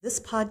This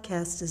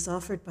podcast is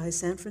offered by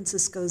San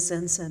Francisco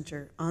Zen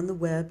Center on the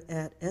web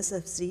at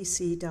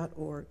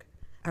sfzc.org.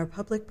 Our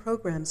public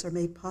programs are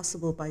made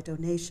possible by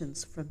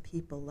donations from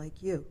people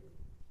like you.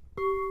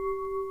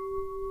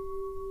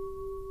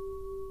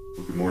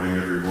 Well, good morning,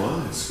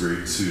 everyone. It's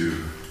great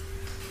to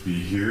be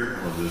here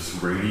on this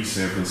rainy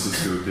San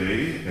Francisco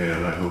day,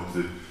 and I hope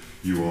that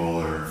you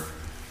all are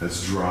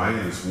as dry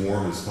and as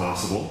warm as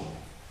possible.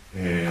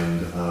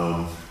 And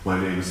my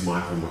name is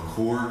Michael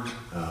McCord.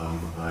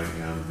 I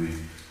am the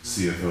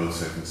CFO of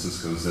San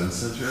Francisco Zen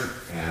Center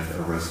and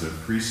a resident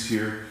priest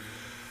here.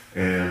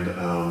 And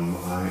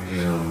I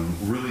am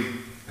really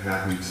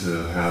happy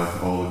to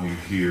have all of you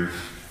here,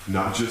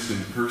 not just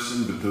in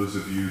person, but those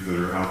of you that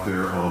are out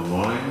there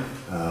online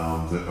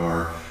that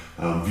are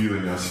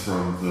viewing us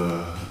from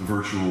the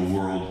virtual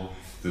world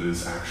that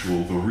is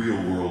the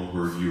real world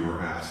where you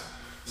are at.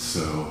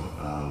 So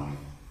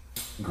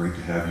great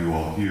to have you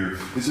all here.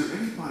 Is there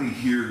anybody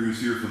here who's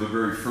here for the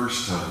very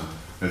first time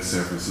at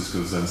San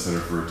Francisco Zen Center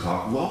for a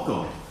talk?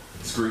 Welcome.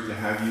 It's great to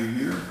have you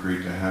here.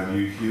 Great to have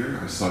you here.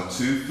 I saw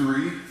 2,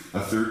 3, a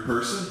third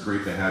person.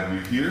 Great to have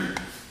you here.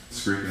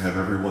 It's great to have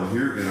everyone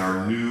here in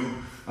our new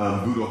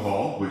Buddha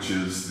Hall, which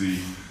is the,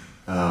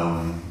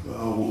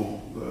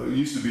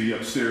 used to be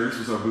upstairs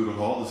was our Buddha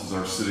Hall. This is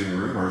our sitting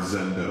room, our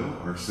Zendo,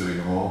 our sitting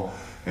hall,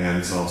 and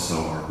it's also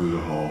our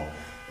Buddha Hall.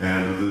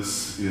 And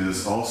this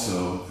is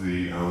also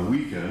the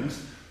weekend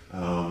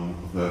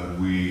that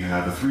we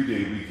have a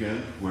 3-day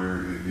weekend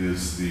where it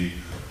is the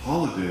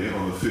holiday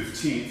on the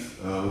 15th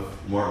of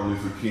Martin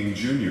Luther King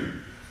Jr.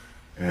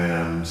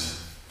 And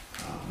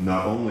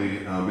not only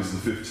is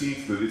the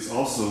 15th, but it's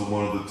also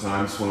one of the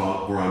times where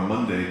on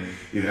Monday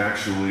it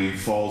actually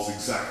falls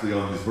exactly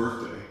on his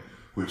birthday,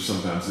 which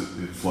sometimes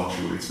it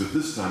fluctuates. But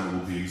this time it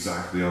will be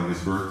exactly on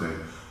his birthday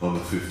on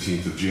the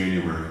 15th of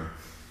January.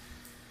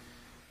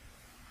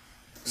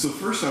 So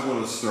first I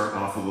want to start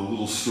off with a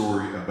little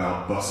story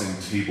about bussing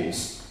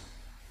tables.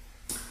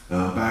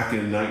 Back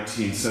in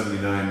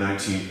 1979,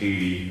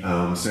 1980,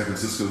 San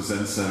Francisco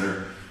Zen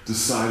Center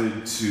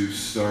decided to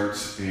start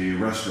a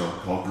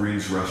restaurant called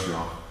Green's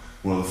Restaurant,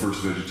 one of the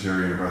first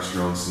vegetarian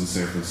restaurants in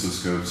San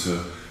Francisco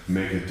to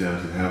make a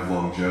dent and have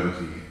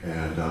longevity,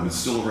 and it's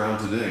still around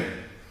today.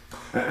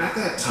 And at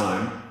that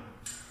time,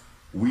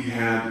 we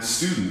had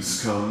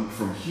students come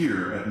from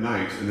here at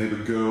night, and they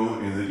would go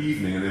in the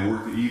evening, and they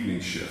work the evening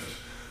shift.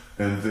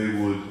 And they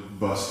would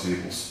bus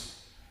tables.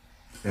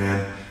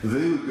 And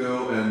they would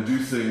go and do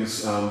things,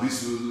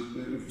 sometimes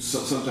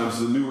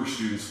the newer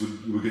students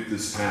would get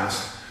this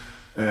task.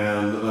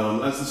 And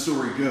as the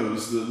story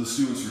goes, the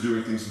students were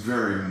doing things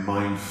very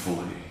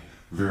mindfully,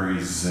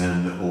 very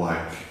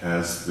Zen-like,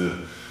 as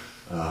the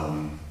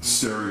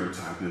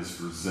stereotype is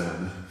for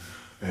Zen.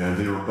 And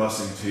they were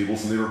bussing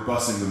tables, and they were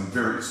bussing them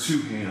it's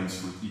 2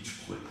 hands with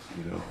each plate,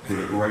 put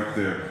it right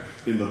there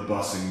in the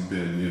bussing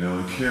bin,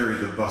 and carry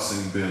the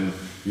bussing bin,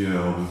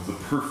 with the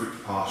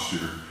perfect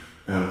posture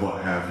and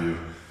what have you.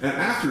 And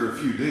after a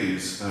few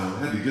days, I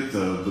had to get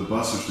the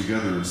bussers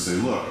together and say,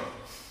 look,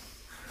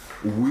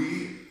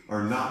 we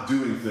are not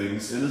doing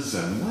things in a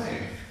Zen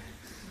way,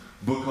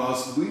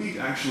 because we need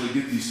to actually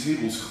get these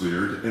tables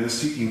cleared, and it's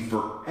taking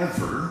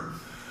forever,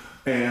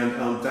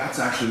 and that's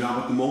actually not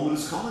what the moment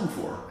is calling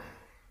for.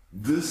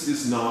 This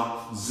is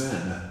not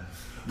Zen.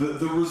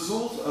 The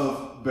result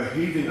of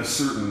behaving a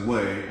certain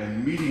way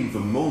and meeting the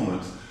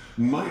moment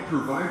might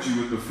provide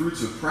you with the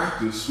fruits of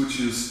practice, which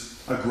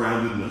is a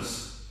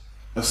groundedness,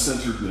 a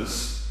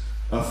centeredness,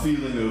 a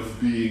feeling of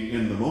being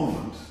in the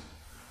moment.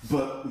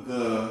 But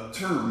the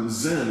term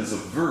Zen as a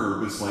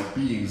verb is like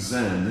being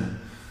Zen.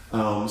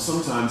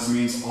 Sometimes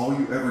means all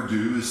you ever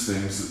do is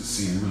things that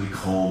seem really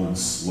calm and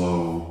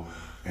slow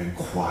and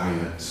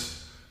quiet.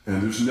 And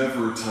there's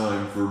never a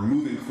time for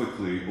moving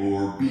quickly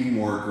or being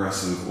more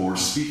aggressive or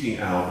speaking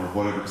out or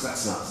whatever, because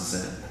that's not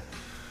Zen.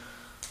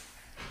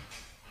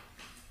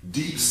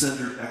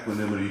 Deep-centered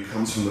equanimity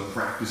comes from the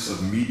practice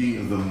of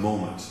meeting the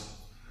moment.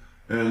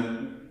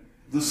 And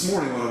this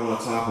morning what I want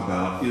to talk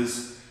about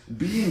is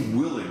being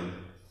willing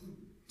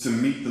to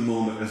meet the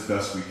moment as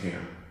best we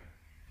can.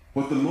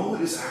 What the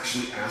moment is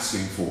actually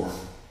asking for,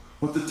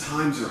 what the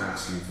times are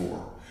asking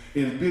for,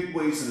 in big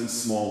ways and in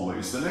small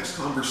ways. The next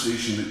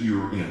conversation that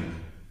you are in,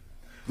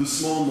 the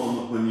small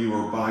moment when you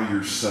are by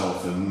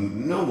yourself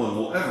and no one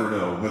will ever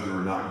know whether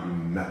or not you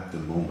met the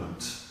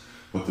moment,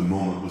 what the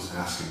moment was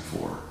asking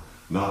for,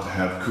 not to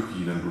have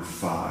cookie number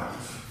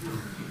 5.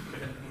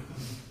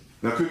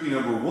 Now cookie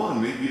number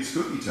 1, maybe it's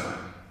cookie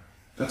time.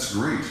 That's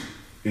great.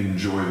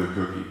 Enjoy the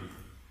cookie.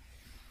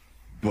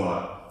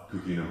 But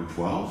cookie number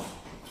 12,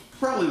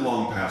 probably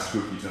long past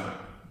cookie time.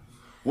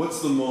 What's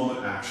the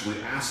moment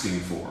actually asking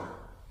for?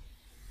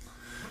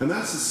 And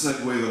that's the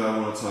segue that I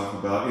want to talk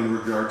about in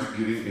regard to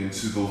getting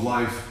into the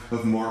life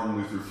of Martin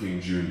Luther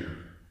King Jr.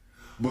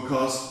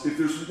 Because if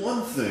there's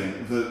one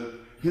thing that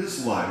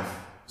his life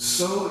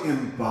so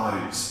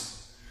embodies,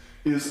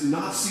 is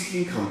not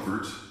seeking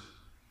comfort,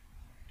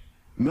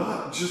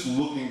 not just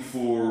looking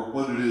for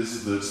what it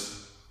is that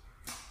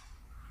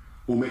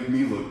will make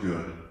me look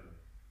good,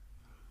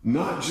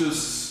 Not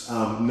just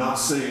not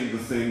saying the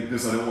thing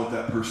because I don't want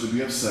that person to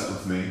be upset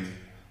with me,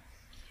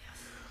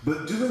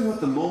 but doing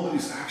what the moment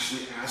is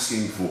actually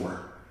asking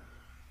for.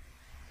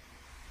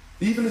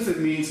 Even if it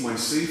means my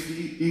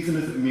safety, even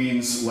if it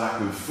means lack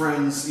of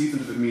friends, even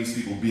if it means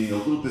people being a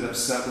little bit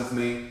upset with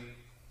me.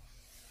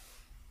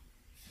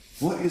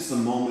 What is the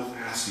moment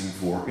asking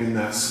for in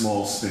that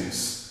small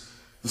space?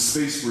 The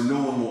space where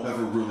no one will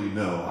ever really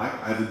know.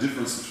 I the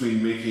difference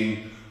between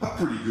making a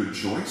pretty good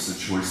choice,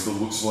 a choice that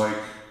looks like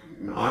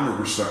I'm a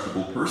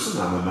respectable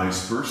person, I'm a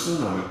nice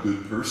person, I'm a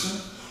good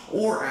person,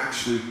 or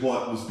actually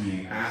what was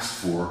being asked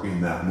for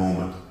in that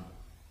moment.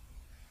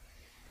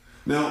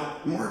 Now,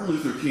 Martin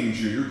Luther King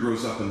Jr.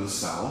 grows up in the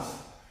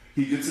South.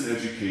 He gets an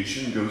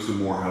education, goes to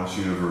Morehouse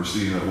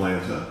University in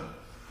Atlanta,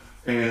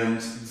 and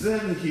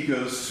then he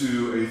goes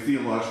to a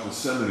theological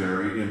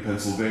seminary in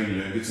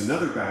Pennsylvania and gets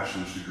another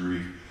bachelor's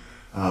degree,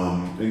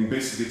 and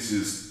basically gets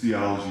his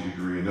theology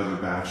degree, another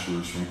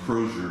bachelor's from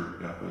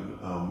Crozier up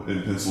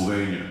in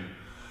Pennsylvania.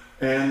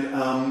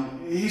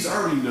 And he's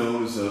already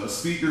known as a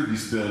speaker.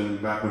 He's been,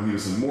 back when he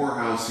was in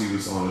Morehouse, he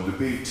was on a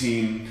debate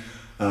team,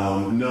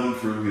 known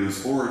for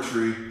his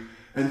oratory.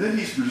 And then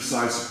he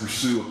decides to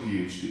pursue a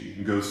PhD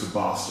and goes to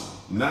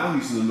Boston. Now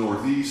he's in the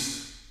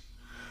Northeast,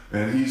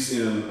 and he's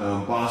in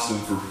Boston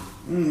for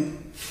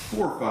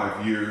 4 or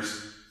 5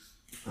 years.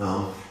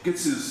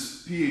 Gets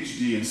his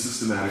PhD in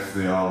systematic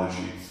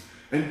theology.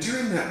 And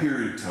during that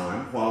period of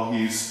time, while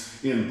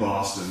he's in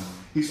Boston,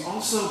 he's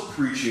also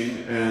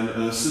preaching and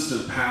an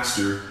assistant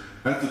pastor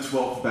at the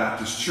 12th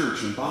Baptist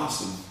Church in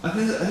Boston, a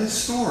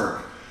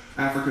historic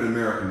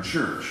African-American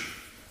church.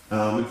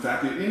 In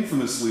fact, it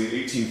infamously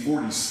in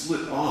 1840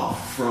 split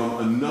off from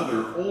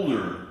another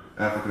older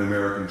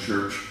African-American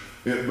church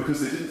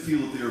because they didn't feel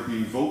that they were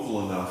being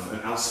vocal enough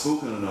and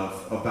outspoken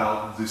enough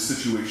about the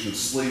situation of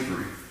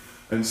slavery.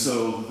 And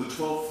so the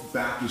 12th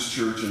Baptist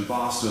Church in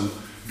Boston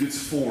gets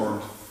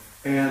formed,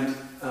 and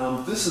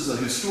this is a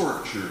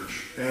historic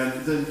church. And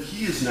then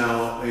he is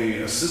now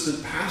an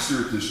assistant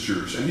pastor at this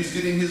church, and he's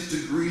getting his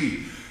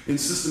degree in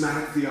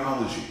systematic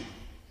theology.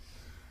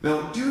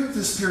 Now, during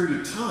this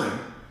period of time,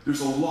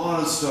 there's a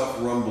lot of stuff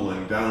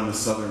rumbling down in the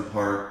southern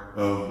part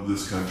of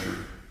this country.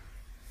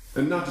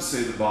 And not to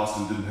say that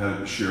Boston didn't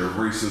have a share of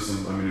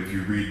racism. I mean, if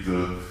you read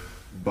the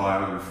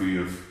biography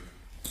of,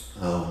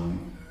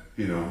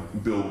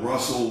 Bill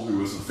Russell, who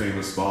was a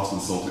famous Boston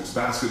Celtics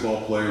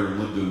basketball player and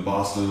lived in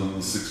Boston in the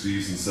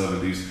 60s and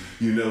 70s,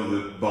 you know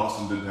that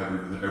Boston didn't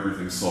have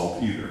everything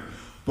solved either.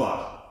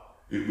 But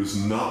it was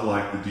not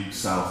like the Deep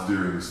South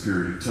during this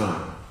period of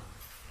time.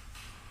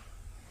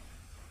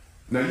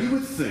 Now, you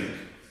would think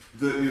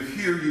that if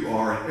here you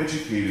are, an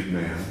educated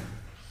man,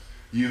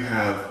 you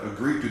have a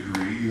great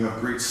degree, you have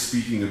great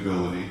speaking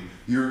ability,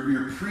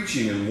 you're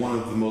preaching in one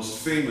of the most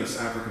famous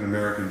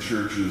African-American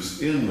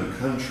churches in the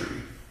country,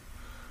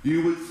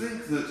 you would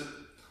think that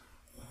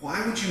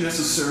why would you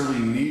necessarily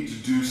need to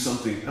do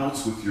something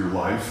else with your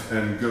life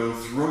and go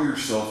throw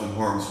yourself in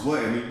harm's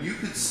way? I mean, you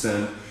could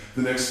spend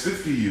the next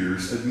 50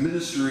 years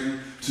administering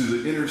to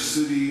the inner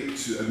city,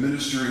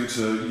 administering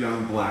to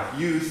young black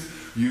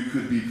youth. You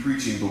could be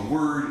preaching the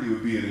word. You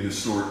would be in a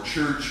historic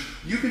church.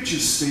 You could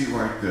just stay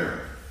right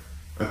there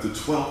at the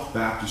 12th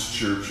Baptist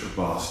Church of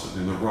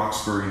Boston in the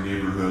Roxbury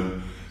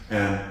neighborhood,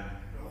 and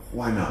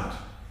why not?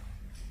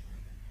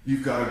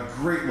 You've got a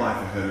great life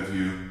ahead of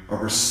you, a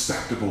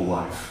respectable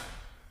life.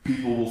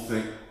 People will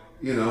think,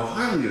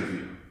 highly of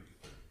you.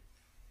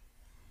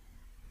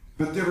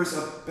 But there is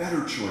a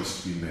better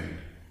choice to be made.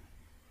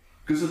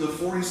 Because in the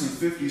 40s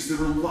and 50s, there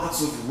were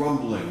lots of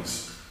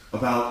rumblings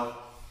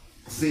about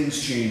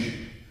things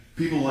changing.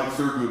 People like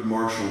Thurgood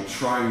Marshall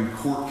trying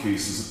court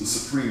cases at the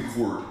Supreme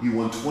Court. He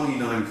won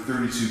 29 of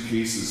 32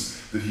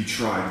 cases that he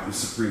tried at the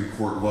Supreme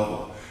Court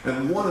level.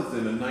 And one of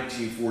them in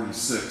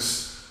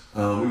 1946,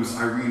 it was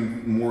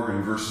Irene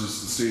Morgan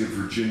versus the state of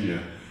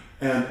Virginia.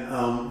 And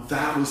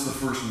that was the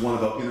first one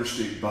about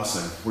interstate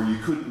busing, where you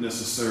couldn't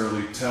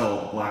necessarily tell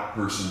a black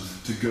person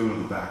to go to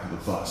the back of the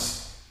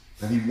bus.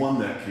 And he won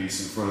that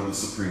case in front of the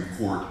Supreme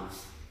Court.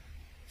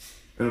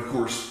 And of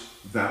course,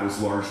 that was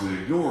largely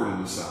ignored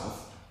in the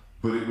South,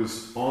 but it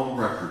was on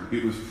record,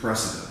 it was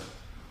precedent.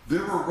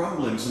 There were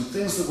rumblings and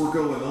things that were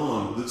going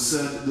on that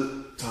said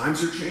that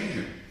times are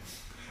changing.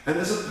 And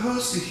as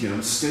opposed to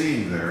him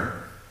staying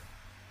there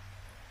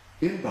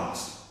in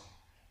Boston,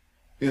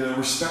 in a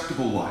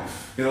respectable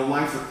life, in a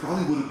life that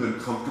probably would have been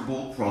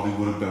comfortable, probably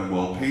would have been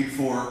well paid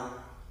for,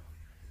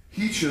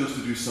 he chose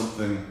to do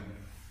something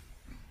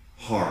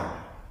hard,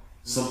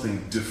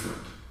 something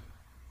different.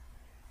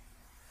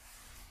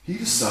 He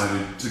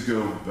decided to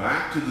go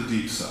back to the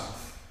Deep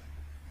South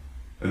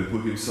and to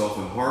put himself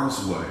in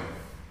harm's way.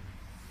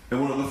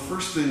 And one of the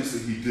first things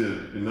that he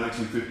did in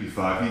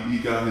 1955, he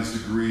got his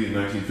degree in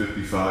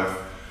 1955,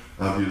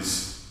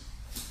 his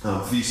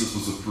thesis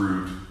was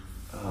approved.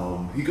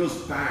 He goes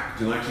back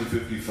to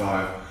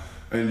 1955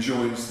 and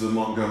joins the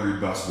Montgomery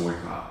bus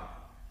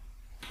boycott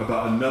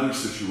about another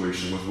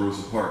situation with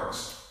Rosa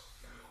Parks.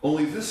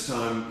 Only this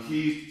time,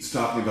 he's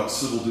talking about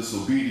civil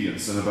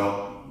disobedience and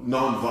about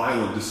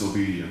nonviolent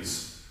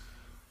disobedience.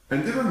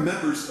 And there were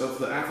members of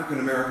the African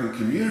American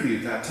community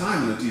at that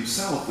time in the Deep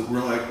South that were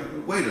like,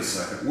 wait a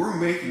second, we're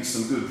making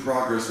some good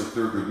progress with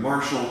Thurgood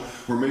Marshall,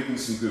 we're making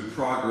some good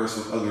progress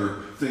with other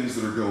things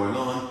that are going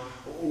on.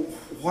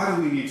 Why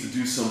do we need to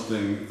do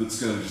something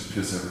that's going to just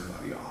piss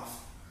everybody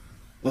off?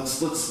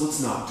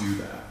 Let's not do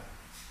that.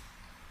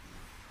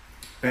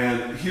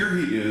 And here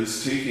he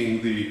is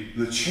taking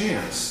the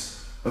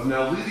chance of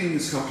now leading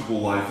his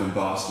comfortable life in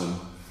Boston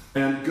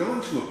and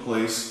going to a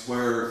place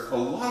where a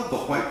lot of the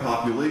white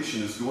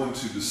population is going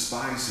to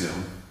despise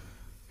him,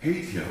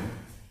 hate him,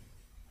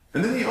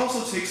 and then he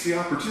also takes the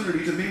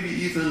opportunity to maybe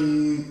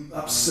even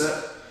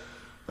upset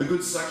a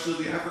good section of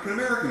the African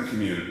American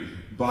community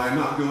by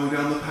not going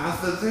down the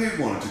path that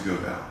they wanted to go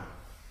down.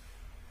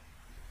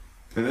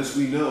 And as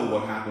we know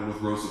what happened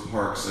with Rosa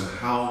Parks and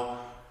how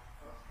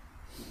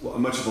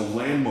much of a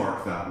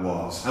landmark that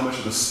was, how much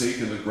of a stake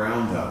in the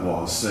ground that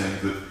was, saying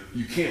that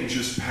you can't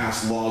just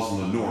pass laws in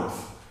the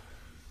North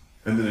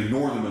and then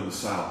ignore them in the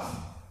South.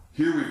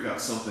 Here we've got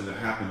something that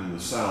happened in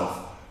the South,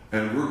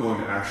 and we're going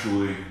to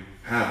actually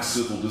have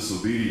civil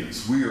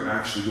disobedience. We are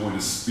actually going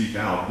to speak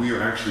out. We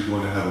are actually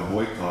going to have a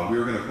boycott. We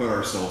are going to put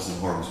ourselves in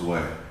harm's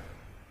way.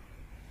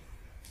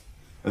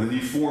 And then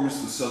he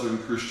forms the Southern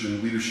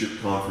Christian Leadership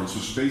Conference,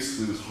 which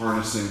basically was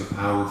harnessing the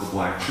power of the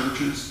black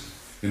churches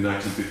in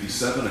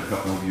 1957, a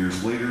couple of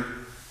years later.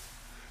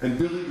 And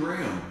Billy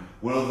Graham,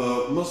 one of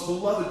the most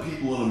beloved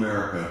people in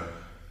America,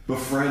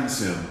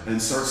 befriends him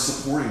and starts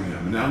supporting him.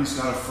 And now he's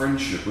got a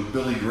friendship with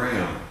Billy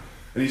Graham.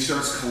 And he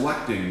starts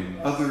collecting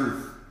other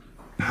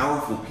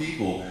powerful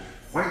people,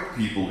 white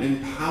people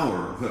in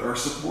power that are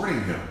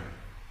supporting him.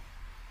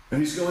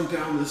 And he's going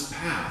down this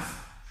path.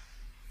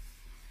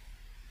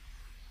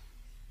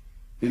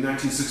 In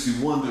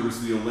 1961, there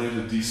was the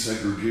Atlanta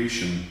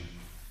desegregation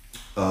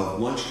of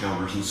lunch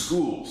counters in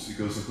schools. He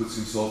goes and puts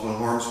himself in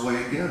harm's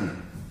way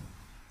again.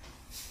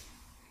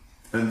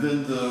 And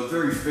then the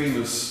very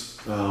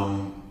famous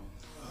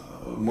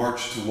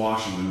March on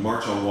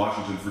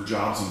Washington for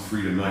Jobs and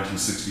Freedom,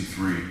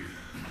 1963.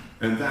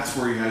 And that's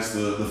where he has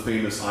the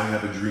famous I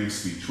Have a Dream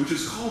speech, which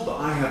is called the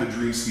I Have a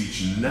Dream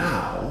speech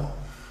now.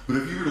 But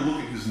if you were to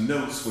look at his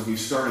notes when he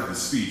started the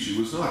speech, it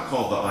was not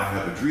called the I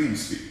Have a Dream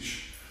speech.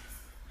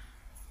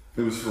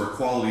 It was for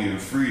equality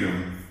and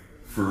freedom.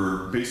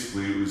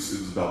 Basically, it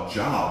was about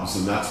jobs,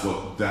 and that's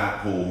what that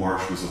whole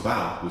march was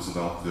about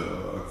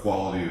the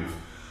equality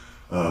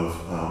of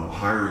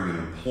hiring and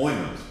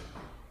employment.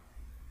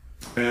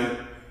 And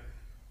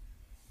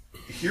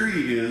here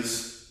he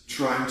is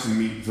trying to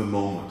meet the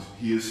moment.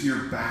 He is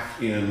here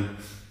back in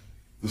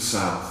the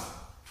South.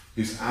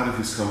 He's out of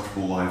his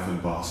comfortable life in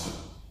Boston.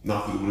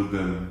 Not that it would have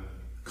been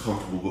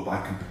comfortable, but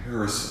by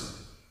comparison.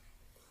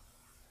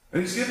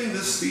 And he's giving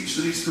this speech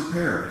that he's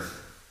prepared.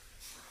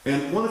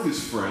 And one of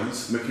his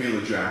friends,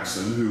 Michaela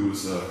Jackson, who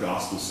was a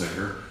gospel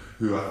singer,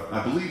 who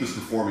I believe was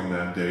performing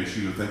that day,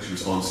 she would think she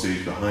was on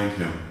stage behind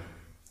him.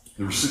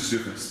 There were 6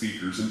 different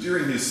speakers, and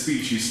during his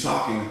speech, he's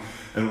talking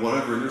and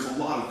whatever, and there's a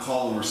lot of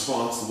call and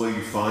response, the way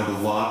you find a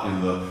lot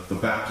in the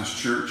Baptist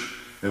church.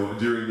 And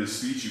during his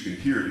speech, you can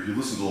hear it. If you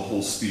listen to the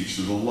whole speech,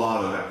 there's a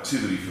lot of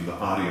activity from the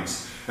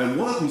audience. And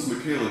one of them is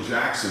Michaela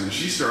Jackson, and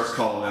she starts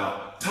calling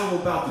out, "Tell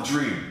him about the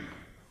dream.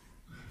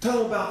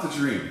 Tell him about the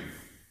dream."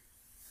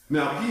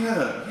 Now, he had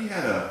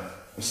a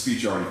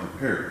speech already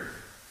prepared,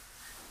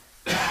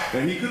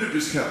 and he could have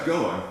just kept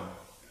going.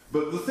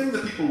 But the thing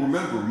that people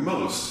remember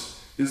most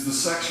is the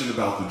section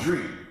about the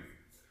dream.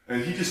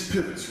 And he just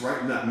pivots right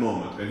in that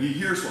moment, and he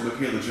hears what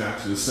Michaela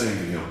Jackson is saying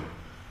to him.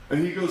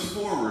 And he goes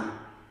forward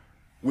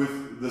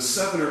with the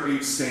 7 or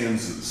 8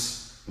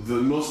 stanzas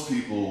that most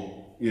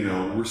people,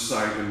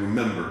 recite and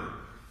remember,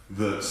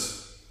 that,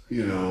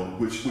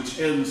 which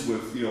ends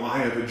with, I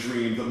have a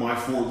dream that my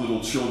 4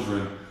 little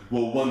children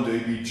will one day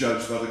be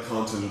judged by the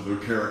content of their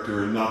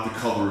character and not the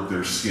color of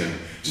their skin.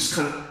 Just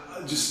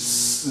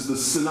the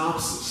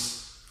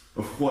synopsis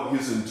of what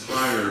his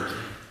entire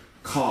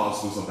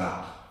cause was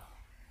about.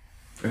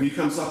 And he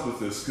comes up with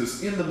this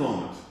because in the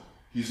moment,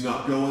 he's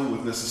not going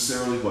with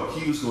necessarily what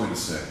he was going to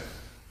say,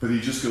 but he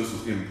just goes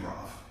with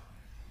improv.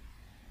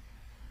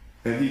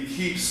 And he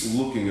keeps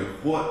looking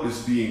at what is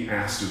being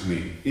asked of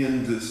me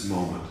in this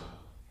moment.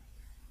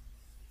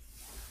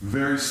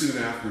 Very soon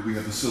after, we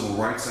have the Civil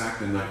Rights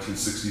Act in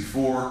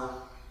 1964,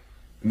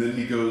 and then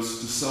he goes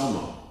to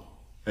Selma,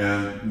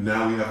 and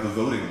now we have the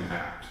Voting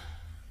Act,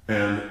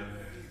 and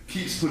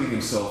keeps putting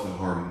himself in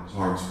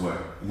harm's way.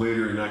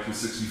 Later in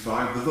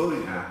 1965, the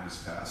Voting Act is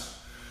passed.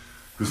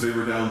 Because they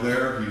were down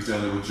there, he was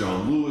down there with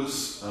John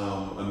Lewis,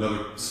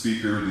 another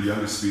speaker, the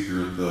youngest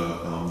speaker at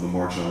the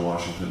March on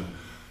Washington,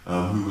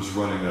 who was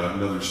running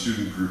another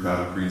student group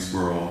out of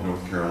Greensboro,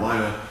 North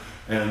Carolina,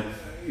 and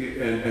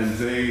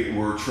they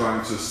were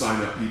trying to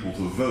sign up people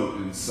to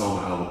vote in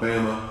Selma,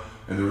 Alabama,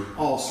 and there was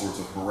all sorts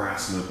of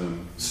harassment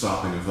and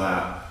stopping of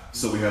that.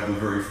 So we have the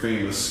very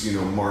famous,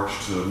 march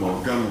to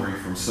Montgomery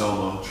from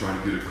Selma,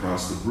 trying to get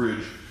across the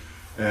bridge.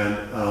 And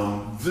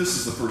this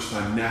is the first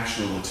time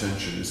national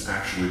attention is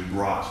actually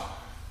brought,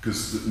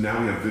 because now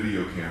we have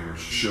video cameras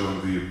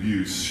showing the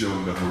abuse,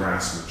 showing the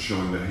harassment,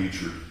 showing the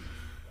hatred.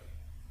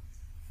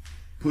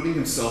 putting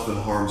himself in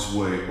harm's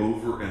way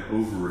over and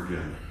over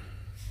again.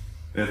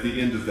 And at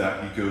the end of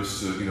that, he goes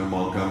to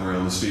Montgomery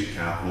on the state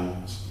capitol,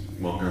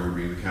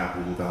 Montgomery being the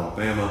capital of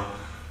Alabama,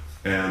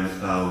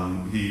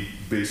 and he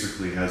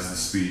basically has the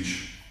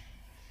speech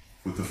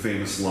with the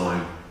famous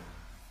line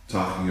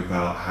talking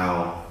about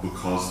how,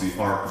 because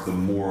the arc of the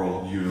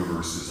moral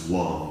universe is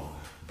long,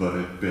 but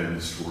it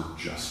bends toward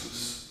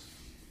justice.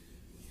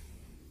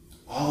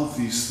 All of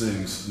these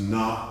things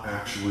not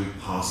actually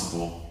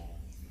possible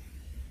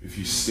if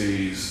he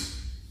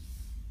stays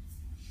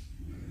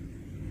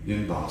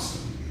in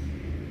Boston,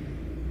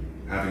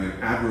 having an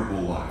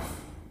admirable life,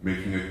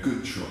 making a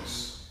good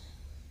choice.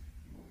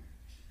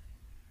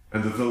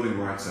 And the Voting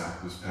Rights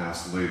Act was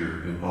passed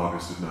later in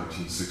August of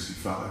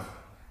 1965.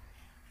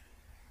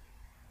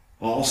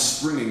 All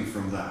springing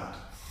from that.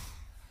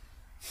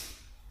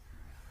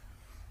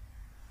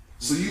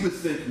 So you would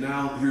think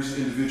now here's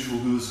an individual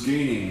who is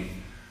gaining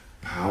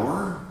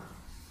power,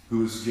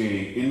 who is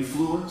gaining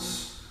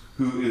influence,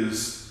 who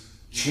is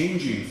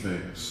changing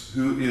things,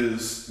 who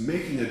is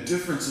making a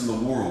difference in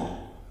the world.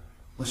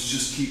 Let's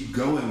just keep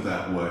going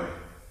that way.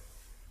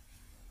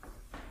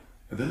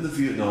 And then the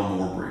Vietnam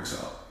War breaks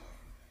out.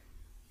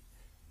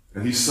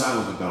 And he's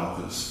silent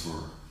about this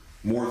for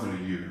more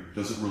than a year,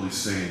 doesn't really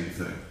say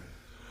anything.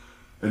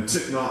 And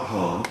Thich Nhat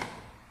Hanh,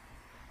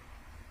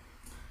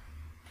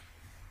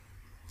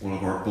 one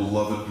of our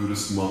beloved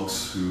Buddhist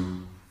monks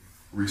who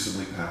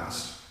recently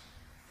passed,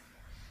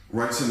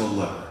 writes him a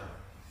letter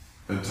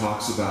and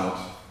talks about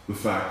the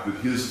fact that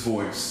his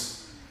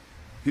voice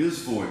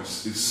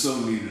is so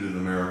needed in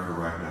America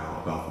right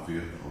now about the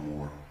Vietnam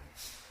War.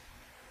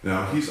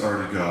 Now, he's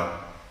already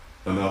got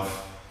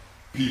enough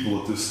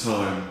people at this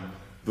time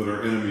that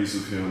are enemies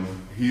of him.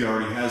 He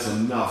already has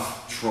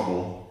enough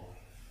trouble.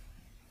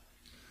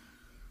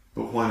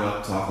 But why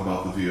not talk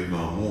about the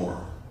Vietnam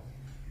War?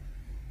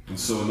 And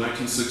so in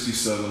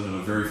 1967, in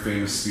a very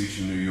famous speech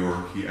in New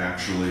York, he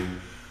actually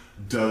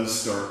does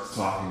start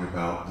talking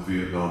about the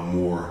Vietnam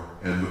War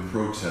and the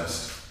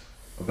protest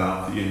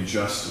about the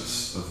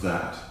injustice of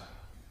that.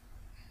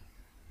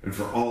 And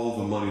for all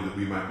the money that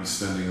we might be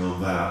spending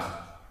on that,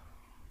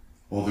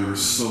 well, there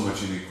is so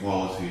much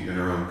inequality in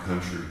our own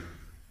country.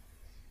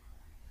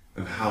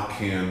 And how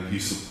can he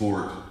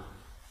support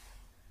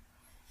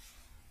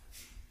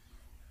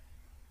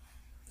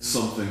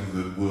something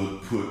that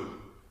would put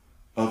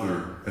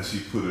other, as he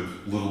put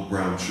it, little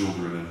brown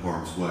children in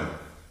harm's way?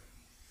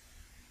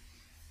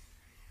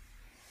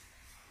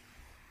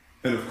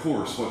 And of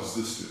course, what does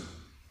this do?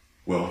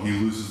 Well, he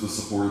loses the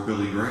support of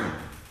Billy Graham.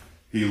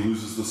 He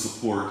loses the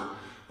support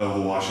of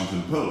the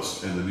Washington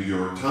Post and the New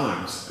York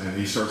Times, and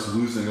he starts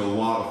losing a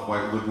lot of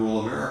white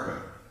liberal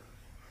America.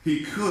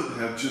 He could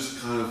have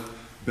just kind of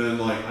been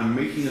like, I'm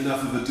making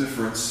enough of a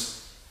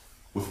difference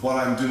with what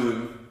I'm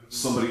doing.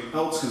 Somebody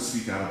else can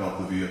speak out about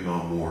the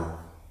Vietnam War.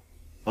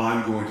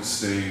 I'm going to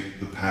stay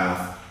the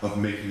path of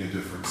making a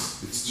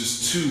difference. It's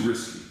just too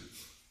risky.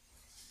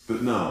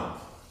 But no,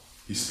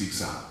 he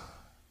speaks out.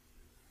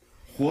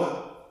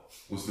 What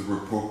was the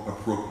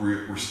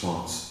appropriate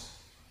response?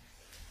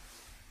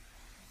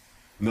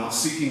 Not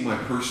seeking my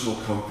personal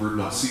comfort,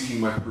 not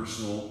seeking my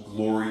personal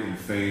glory and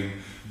fame,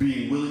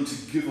 being willing to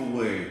give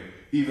away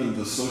even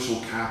the social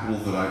capital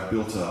that I've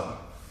built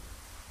up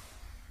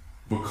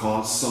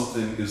because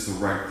something is the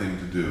right thing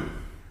to do.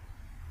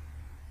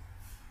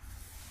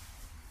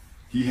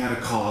 He had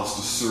a cause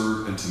to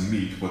serve and to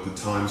meet what the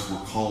times were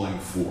calling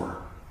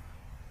for.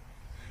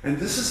 And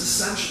this is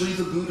essentially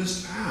the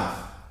Buddhist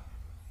path.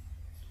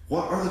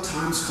 What are the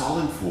times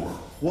calling for?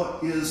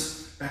 What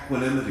is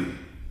equanimity?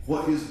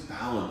 What is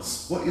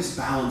balance? What is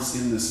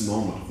balance in this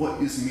moment?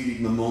 What is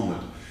meeting the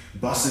moment?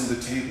 Bussing the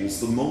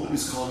tables. The moment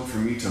is calling for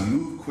me to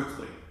move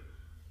quickly.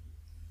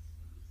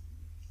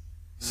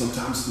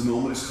 Sometimes the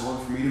moment is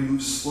calling for me to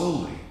move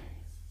slowly.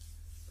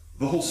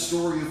 The whole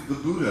story of the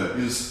Buddha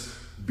is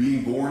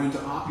being born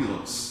into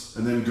opulence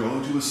and then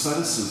going to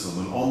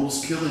asceticism and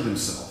almost killing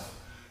himself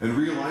and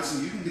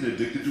realizing you can get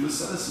addicted to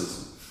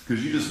asceticism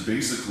because you just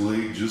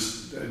basically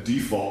just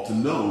default to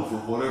no for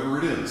whatever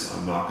it is.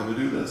 I'm not going to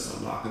do this.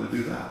 I'm not going to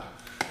do that.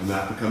 And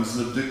that becomes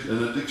an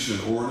addiction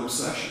or an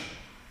obsession.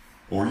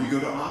 Or you go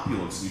to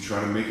opulence and you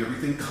try to make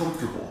everything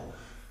comfortable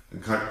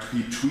and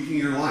keep tweaking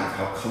your life.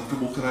 How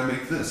comfortable can I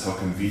make this? How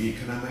convenient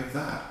can I make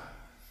that?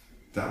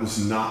 That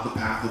was not the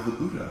path of the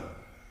Buddha.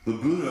 The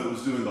Buddha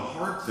was doing the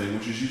hard thing,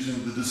 which is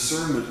using the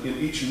discernment in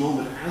each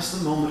moment as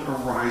the moment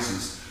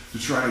arises to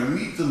try to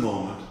meet the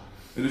moment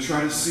and to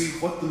try to see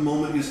what the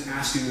moment is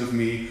asking of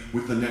me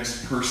with the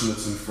next person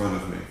that's in front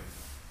of me.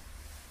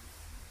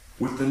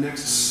 With the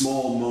next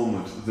small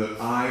moment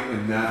that I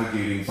am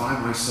navigating by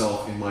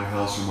myself in my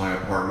house or my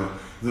apartment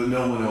that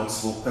no one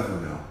else will ever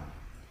know.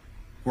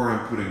 Where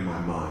I'm putting my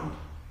mind,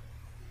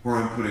 where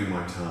I'm putting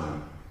my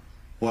time,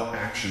 what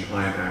action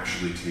I am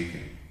actually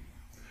taking.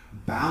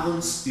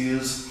 Balance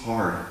is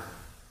hard.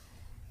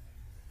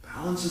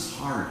 Balance is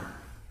hard.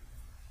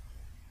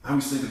 I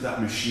always think of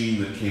that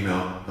machine that came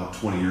out about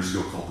 20 years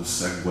ago called the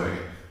Segway,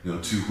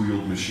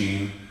 two-wheeled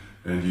machine,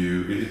 and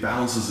it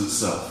balances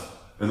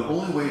itself. And the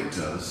only way it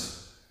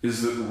does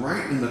is that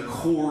right in the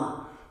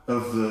core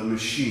of the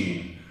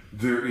machine,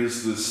 there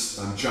is this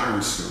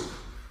gyroscope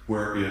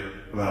where it,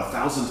 about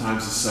 1,000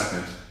 times a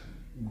second,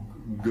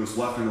 goes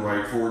left and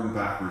right, forward and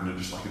backward, and it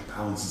just like it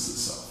balances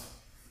itself.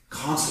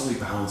 Constantly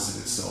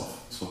balancing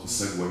itself. That's what the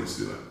Segway is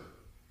doing.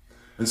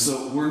 And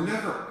so we're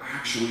never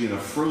actually in a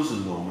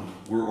frozen moment.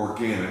 We're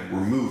organic,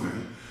 we're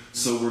moving.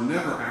 So we're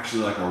never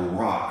actually like a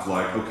rock,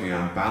 like, okay,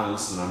 I'm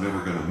balanced and I'm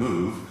never going to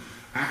move.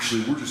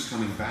 Actually, we're just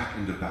coming back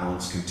into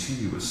balance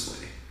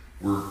continuously.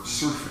 We're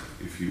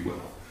surfing, if you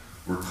will.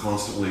 We're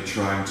constantly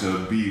trying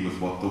to be with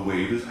what the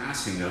wave is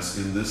asking us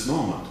in this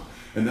moment.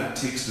 And that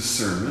takes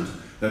discernment,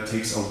 that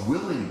takes a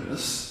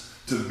willingness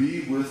to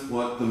be with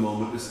what the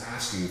moment is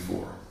asking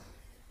for,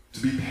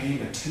 to be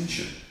paying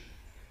attention.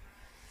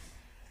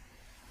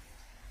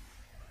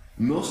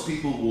 Most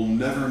people will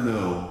never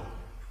know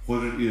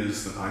what it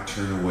is that I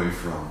turn away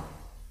from.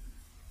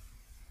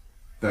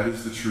 That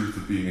is the truth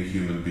of being a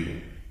human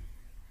being.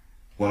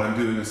 What I'm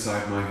doing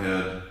inside my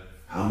head,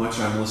 how much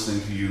I'm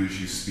listening to you as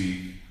you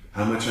speak,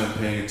 how much I'm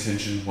paying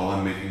attention while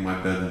I'm making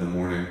my bed in the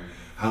morning,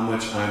 how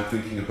much I'm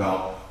thinking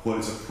about what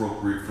is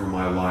appropriate for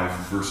my life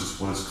versus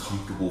what is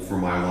comfortable for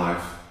my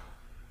life.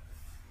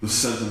 The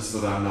sentence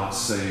that I'm not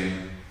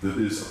saying that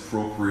is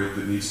appropriate,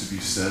 that needs to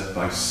be said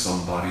by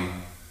somebody,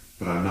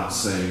 but I'm not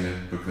saying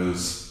it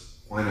because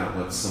why not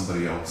let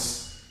somebody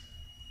else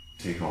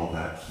take all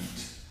that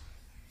heat?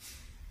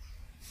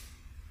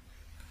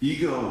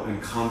 Ego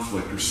and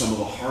conflict are some of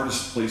the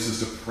hardest places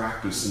to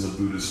practice in the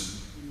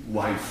Buddhist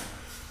life,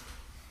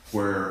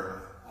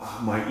 where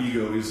my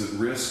ego is at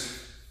risk,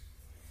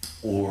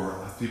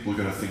 or people are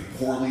going to think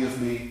poorly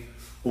of me,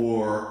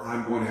 or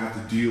I'm going to have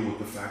to deal with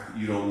the fact that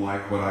you don't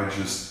like what I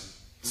just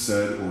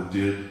said or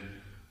did.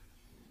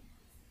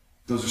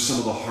 Those are some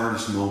of the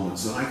hardest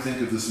moments. And I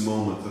think of this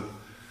moment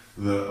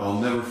that I'll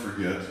never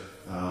forget.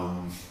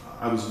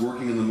 I was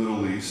working in the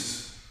Middle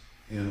East,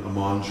 in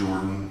Amman,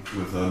 Jordan,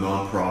 with a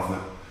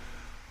nonprofit.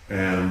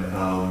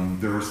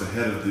 And there was the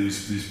head of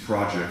these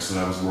projects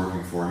that I was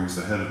working for. He was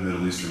the head of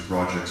Middle Eastern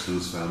projects for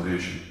this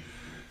foundation.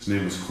 His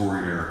name was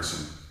Corey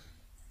Erickson.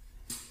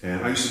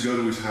 And I used to go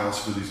to his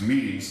house for these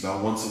meetings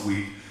about once a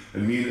week,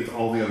 and me and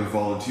all the other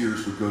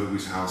volunteers would go to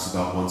his house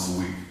about once a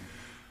week.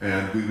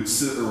 And we would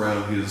sit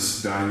around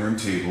his dining room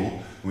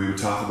table, and we would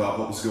talk about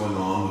what was going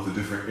on with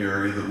the different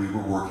area that we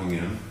were working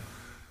in.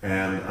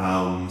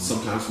 And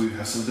sometimes we'd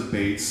have some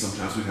debates,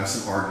 sometimes we'd have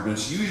some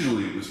arguments.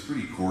 Usually it was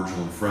pretty cordial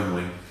and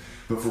friendly.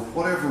 But for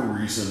whatever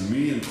reason,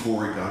 me and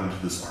Corey got into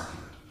this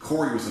argument.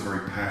 Corey was a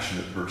very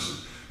passionate person.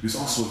 He was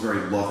also a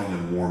very loving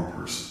and warm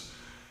person.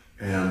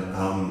 And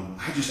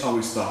I just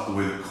always thought the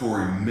way that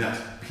Corey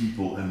met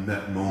people and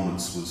met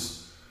moments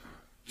was,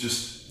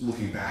 just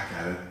looking back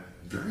at it,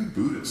 very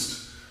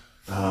Buddhist.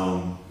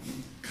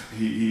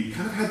 He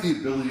kind of had the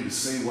ability to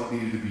say what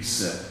needed to be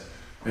said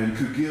and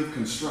could give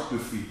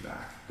constructive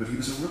feedback, but he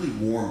was a really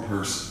warm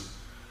person.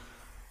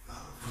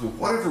 For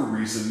whatever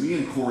reason, me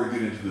and Corey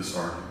get into this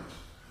argument.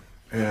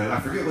 And I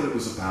forget what it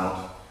was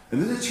about.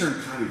 And then it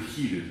turned kind of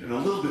heated and a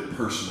little bit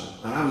personal.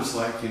 And I was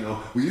like,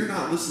 well, you're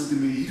not listening to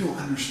me, you don't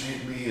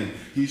understand me. And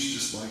he's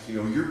just like,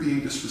 you're being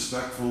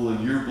disrespectful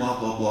and you're blah,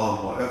 blah, blah,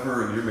 and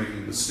whatever, and you're making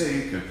a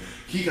mistake. And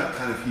he got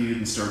kind of heated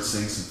and started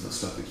saying some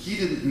stuff that he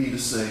didn't mean to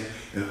say,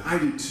 and I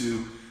did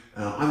too.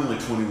 I'm only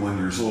 21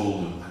 years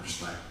old, and I'm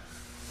just like,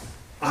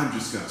 I'm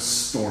just going to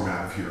storm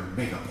out of here and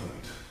make a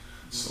point.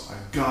 So I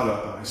got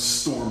up and I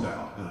stormed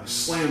out, and I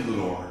slammed the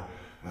door,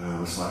 and I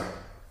was like,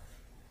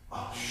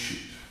 oh, shoot.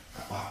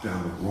 I walked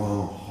down the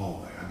wrong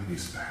hallway. I'm in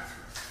his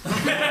bathroom.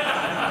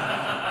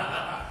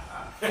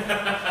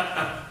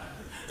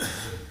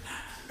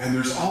 And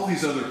there's all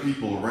these other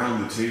people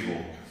around the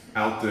table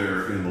out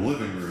there in the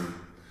living room,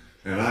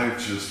 and I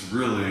just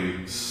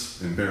really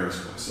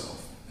embarrassed myself.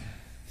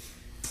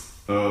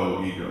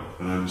 Oh, ego.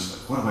 And I'm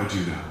just like, what do I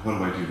do now? What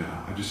do I do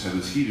now? I just had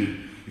this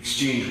heated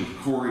exchange with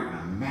Corey, and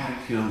I'm mad at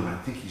him, and I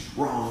think he's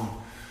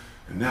wrong.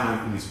 And now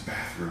I'm in his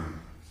bathroom.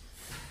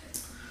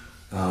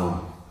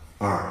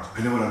 All right,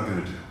 I know what I'm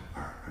going to do.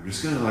 All right, I'm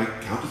just going to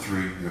count to 3.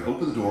 I'm going to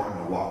open the door. I'm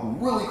going to walk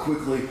really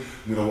quickly.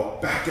 I'm going to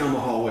walk back down the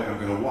hallway. I'm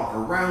going to walk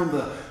around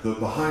the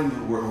behind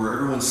where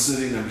everyone's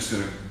sitting. I'm just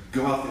going to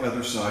go out the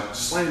other side,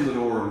 slam the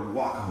door, and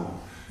walk home.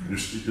 And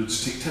it'll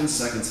just take 10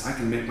 seconds. I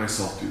can make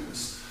myself do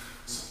this.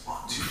 So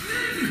 1, 2,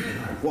 3. And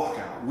I walk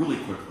out really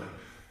quickly.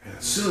 And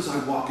as soon as I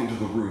walk into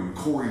the room,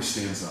 Corey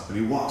stands up and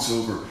he walks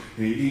over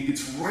and he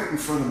gets right in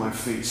front of my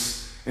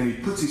face and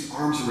he puts his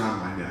arms around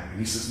my neck and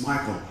he says,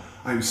 Michael,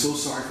 I'm so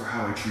sorry for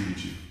how I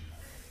treated you.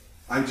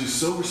 I just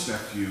so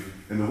respect you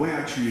and the way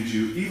I treated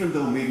you, even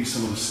though maybe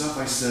some of the stuff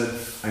I said,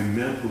 I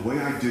meant the way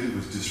I did it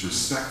was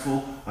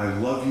disrespectful. I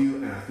love you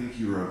and I think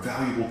you are a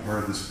valuable part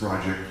of this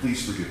project.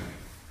 Please forgive me.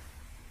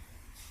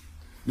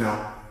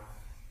 Now,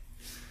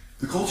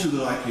 the culture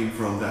that I came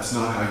from, that's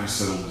not how you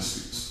settle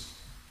disputes.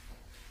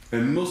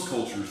 And most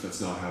cultures,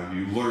 that's not how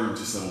you learn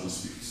to settle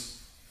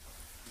disputes.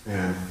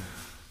 And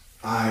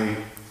I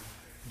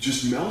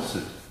just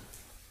melted.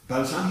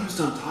 By the time he was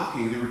done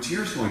talking, there were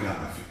tears going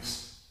down my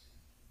face.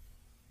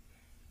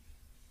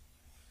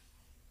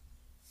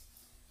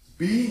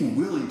 Being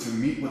willing to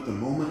meet what the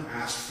moment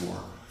asked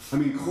for. I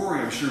mean,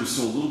 Corey, I'm sure, was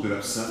still a little bit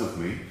upset with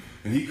me,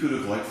 and he could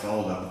have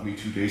followed up with me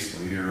 2 days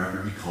later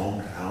after he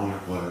calmed down or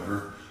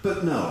whatever.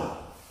 But no,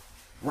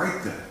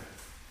 right then,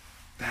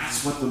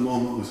 that's what the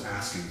moment was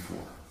asking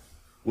for,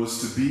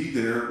 was to be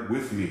there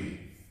with me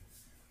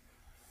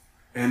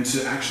and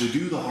to actually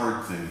do the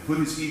hard thing, put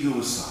his ego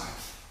aside.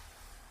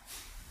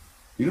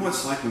 You know what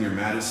it's like when you're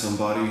mad at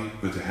somebody,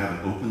 but to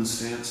have an open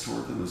stance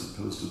toward them as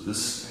opposed to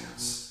this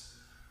stance?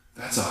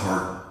 That's a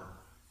hard one.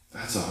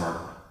 That's a hard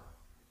one.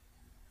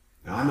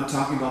 Now, I'm not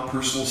talking about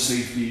personal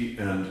safety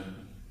and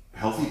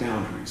healthy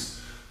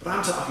boundaries, but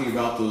I'm talking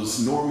about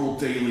those normal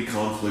daily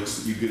conflicts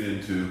that you get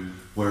into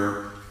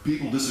where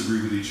people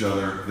disagree with each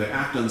other, they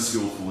act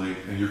unskillfully,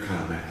 and you're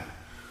kind of mad.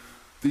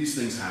 These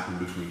things happen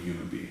between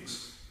human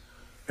beings.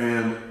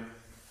 And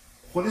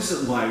what is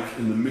it like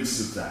in the midst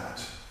of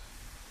that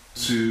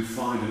to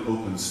find an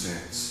open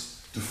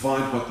stance, to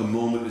find what the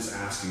moment is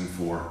asking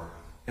for,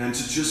 and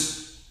to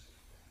just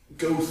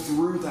go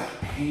through that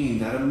pain,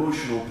 that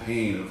emotional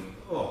pain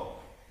of,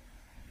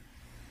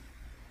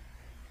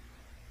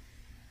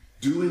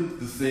 doing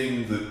the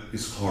thing that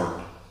is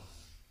hard.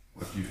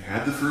 If you've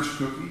had the first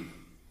cookie,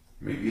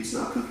 maybe it's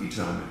not cookie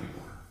time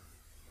anymore.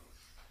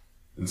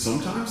 And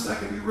sometimes that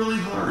can be really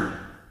hard.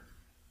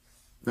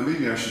 Now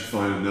maybe I should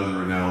find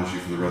another analogy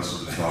for the rest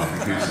of the talk in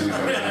case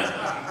anybody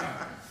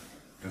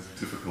has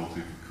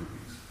difficulty with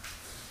cookies.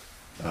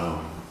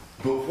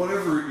 But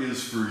whatever it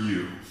is for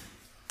you,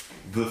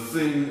 the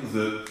thing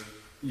that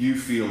you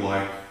feel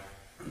like,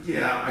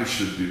 yeah, I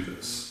should do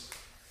this.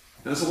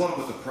 And that's a lot of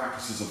what the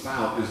practice is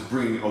about, is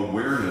bringing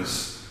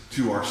awareness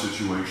to our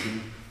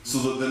situation so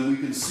that then we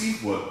can see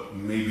what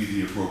maybe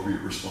the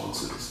appropriate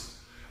response is.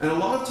 And a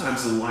lot of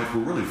times in life,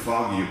 we're really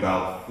foggy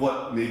about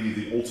what maybe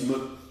the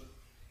ultimate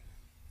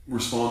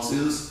response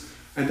is,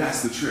 and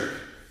that's the trick,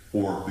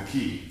 or the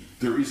key.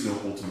 There is no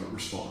ultimate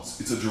response.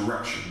 It's a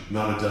direction,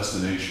 not a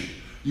destination.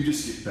 You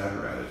just get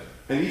better at it.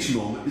 And each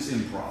moment is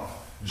improv.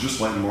 Just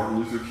like Martin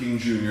Luther King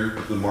Jr.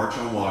 at the March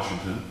on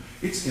Washington,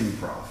 it's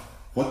improv.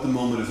 What the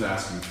moment is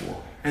asking for.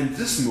 And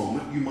this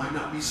moment you might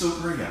not be so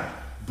great at,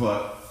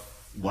 but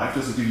life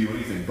doesn't give you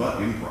anything but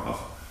improv.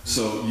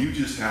 So you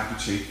just have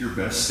to take your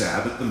best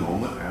stab at the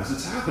moment as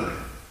it's happening.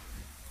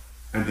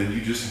 And then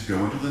you just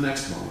go into the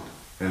next moment.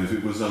 And if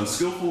it was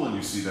unskillful and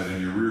you see that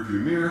in your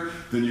rearview mirror,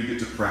 then you get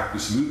to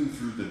practice moving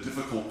through the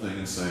difficult thing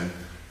and saying,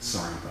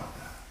 sorry about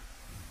that.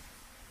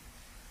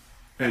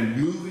 And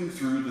moving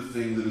through the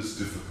thing that is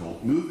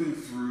difficult, moving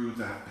through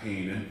that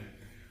pain. And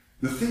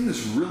the thing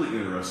that's really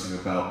interesting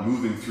about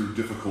moving through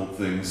difficult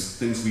things,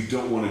 things we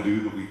don't want to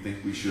do but we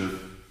think we should,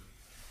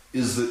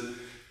 is that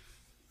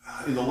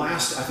in the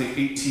last, I think,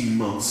 18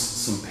 months,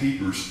 some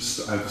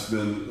papers have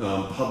been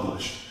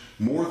published,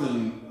 more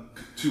than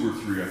 2 or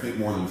 3, I think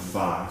more than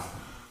 5.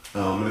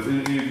 And if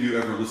any of you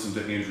ever listened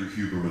to Andrew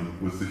Huberman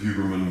with the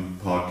Huberman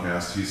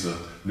podcast, he's a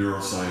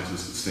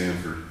neuroscientist at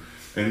Stanford,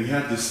 and he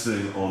had this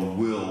thing on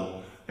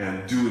will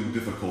and doing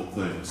difficult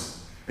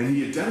things. And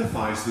he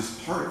identifies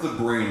this part of the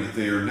brain that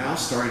they are now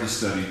starting to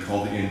study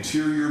called the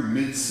anterior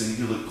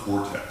mid-cingulate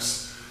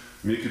cortex.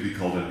 I mean, it could be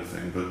called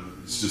anything, but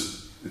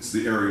it's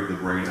the area of the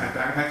brain. In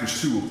fact,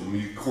 there's 2 of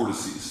them,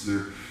 cortices,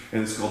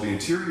 and it's called the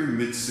anterior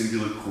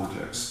mid-cingulate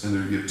cortex, and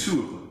you have 2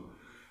 of them.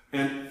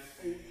 And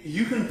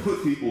you can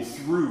put people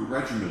through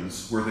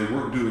regimens where they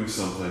weren't doing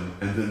something,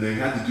 and then they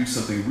had to do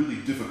something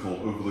really difficult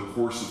over the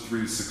course of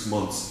 3 to 6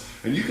 months,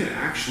 and you can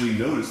actually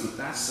notice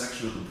that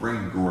section of the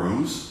brain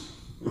grows.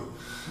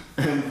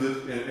 And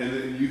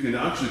you can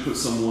actually put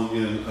someone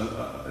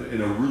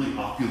in a really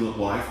opulent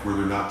life where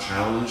they're not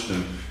challenged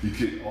and you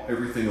get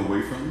everything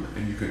away from them,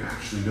 and you can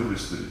actually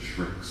notice that it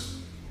shrinks.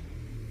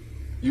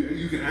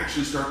 You can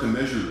actually start to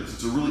measure this.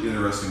 It's a really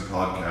interesting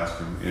podcast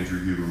from Andrew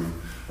Huberman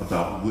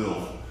about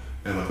will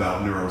and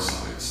about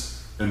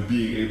neuroscience and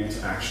being able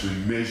to actually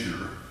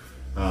measure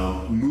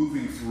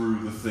moving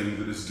through the thing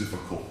that is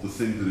difficult, the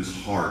thing that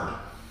is hard.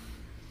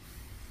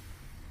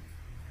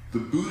 The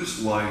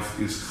Buddhist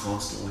life is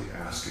constantly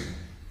asking,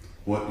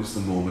 what is the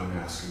moment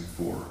asking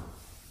for?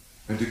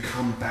 And to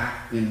come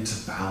back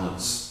into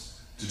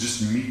balance, to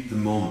just meet the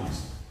moment.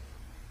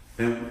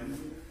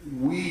 And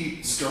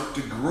we start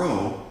to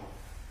grow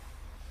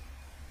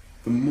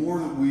the more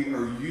that we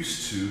are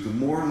used to, the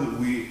more that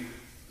we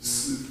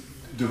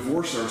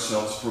divorce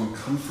ourselves from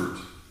comfort.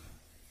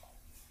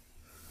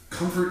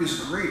 Comfort is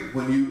great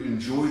when you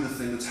enjoy the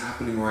thing that's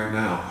happening right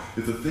now.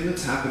 If the thing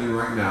that's happening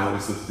right now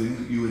is the thing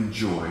that you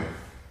enjoy,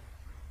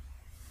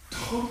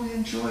 totally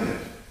enjoy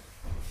it.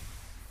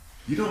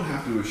 You don't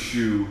have to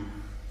eschew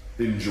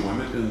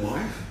enjoyment in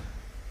life.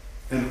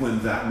 And when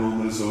that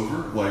moment is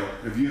over, like,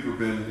 have you ever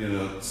been in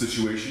a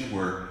situation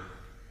where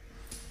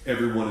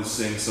everyone is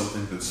saying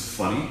something that's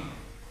funny,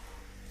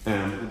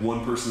 and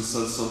one person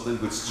says something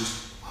that's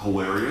just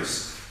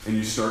hilarious, and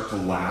you start to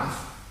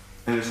laugh,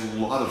 and it's a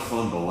lot of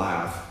fun to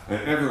laugh,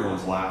 and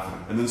everyone's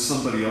laughing, and then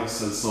somebody else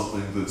says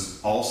something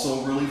that's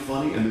also really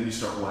funny, and then you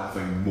start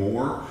laughing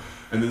more,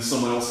 and then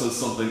someone else says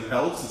something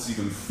else that's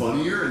even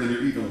funnier, and then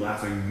you're even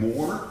laughing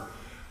more.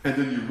 And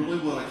then you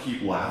really want to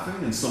keep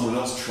laughing, and someone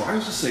else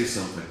tries to say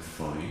something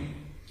funny,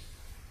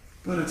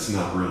 but it's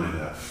not really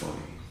that funny.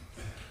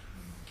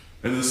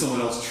 And then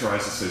someone else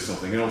tries to say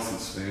something else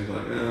that's funny,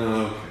 like,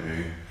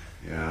 okay,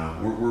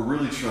 yeah, we're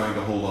really trying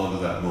to hold on to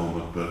that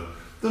moment, but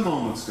the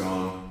moment's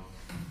gone.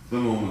 The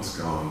moment's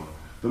gone.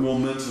 The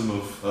momentum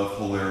of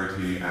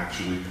hilarity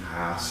actually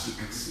passed.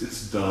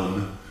 It's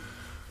done.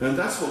 And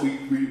that's what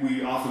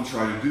we often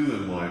try to do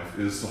in life,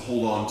 is to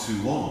hold on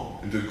too long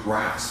and to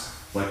grasp,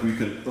 like we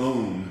can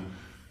own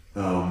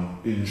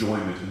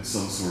enjoyment in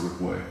some sort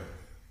of way.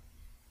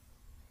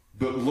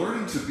 But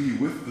learning to be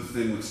with the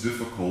thing that's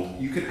difficult,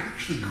 you can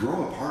actually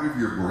grow a part of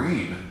your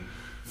brain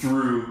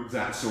through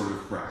that sort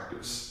of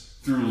practice,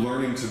 through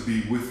learning to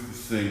be with the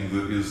thing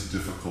that is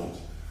difficult,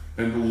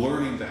 and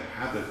learning the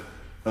habit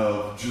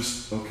of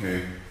just,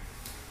 okay,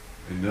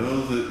 I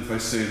know that if I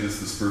say this,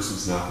 this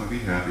person's not going to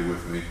be happy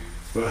with me,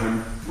 but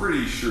I'm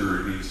pretty sure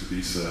it needs to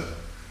be said.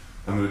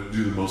 I'm going to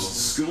do the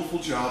most skillful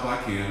job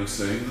I can of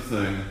saying the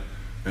thing,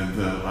 and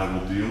then I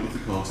will deal with the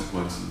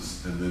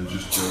consequences, and then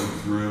just going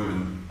through.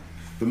 And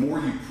the more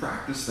you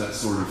practice that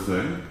sort of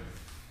thing,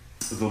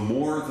 the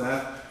more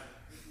that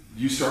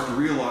you start to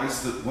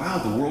realize that, wow,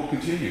 the world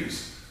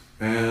continues,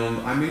 and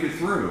I made it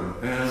through,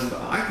 and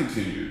I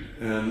continued,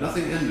 and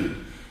nothing ended.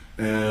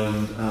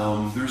 And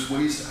there's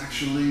ways to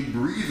actually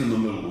breathe in the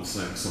middle of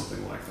saying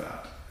something like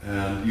that.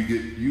 And you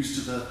get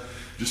used to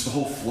just the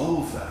whole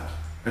flow of that.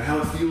 And how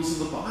it feels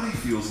in the body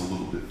feels a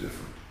little bit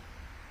different.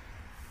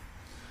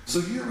 So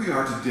here we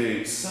are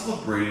today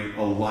celebrating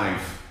a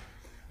life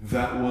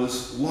that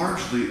was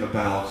largely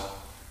about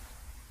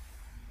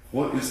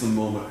what is the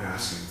moment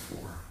asking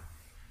for.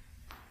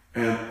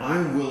 And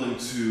I'm willing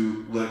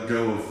to let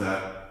go of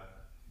that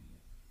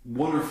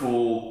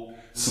wonderful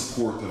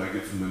support that I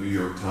get from the New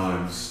York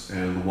Times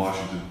and the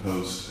Washington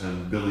Post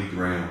and Billy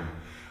Graham.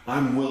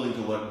 I'm willing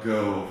to let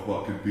go of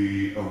what could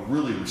be a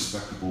really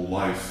respectable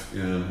life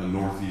in a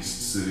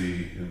northeast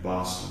city in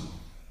Boston.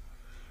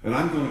 And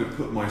I'm going to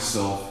put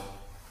myself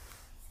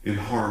in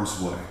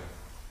harm's way,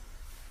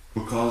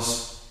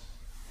 because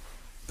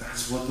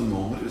that's what the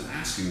moment is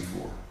asking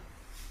for.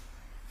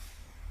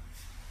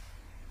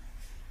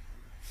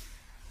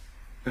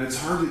 And it's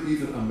hard to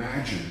even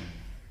imagine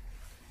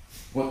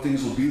what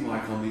things will be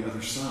like on the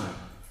other side.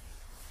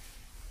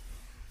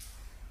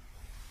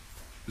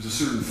 There's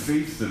a certain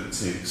faith that it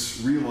takes,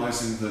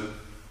 realizing that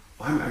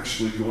I'm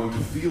actually going to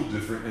feel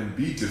different and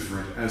be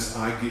different as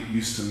I get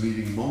used to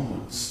meeting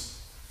moments.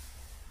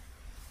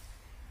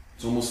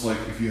 It's almost like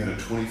if you had a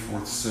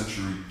 24th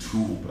century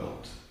tool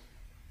belt.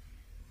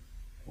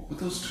 What would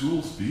those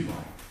tools be like?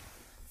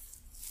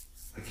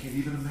 I can't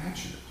even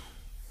imagine it.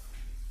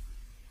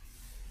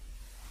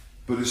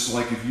 But it's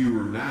like if you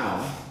were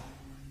now,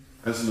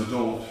 as an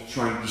adult,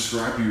 trying to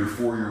describe to your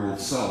 4-year-old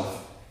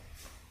self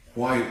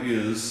why it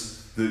is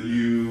that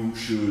you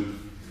should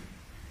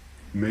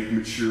make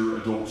mature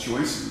adult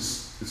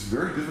choices. It's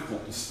very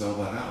difficult to spell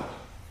that out.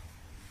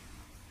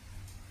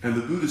 And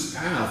the Buddhist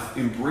path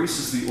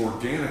embraces the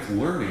organic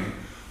learning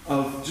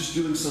of just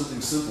doing something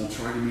simple,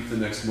 trying to meet the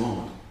next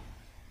moment.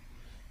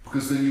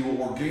 Because then you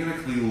will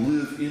organically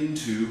live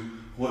into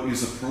what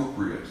is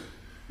appropriate.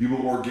 You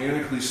will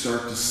organically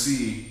start to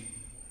see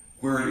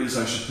where it is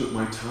I should put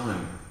my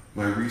time,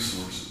 my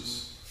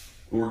resources.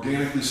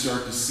 Organically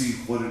start to see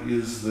what it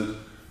is that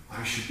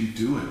I should be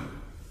doing.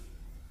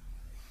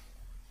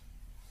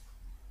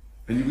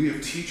 And we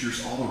have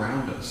teachers all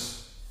around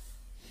us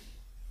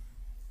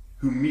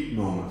who meet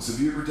moments. Have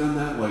you ever done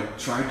that? Like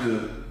tried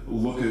to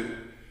look at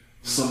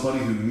somebody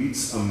who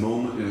meets a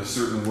moment in a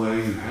certain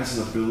way, who has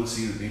an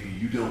ability that maybe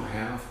you don't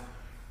have,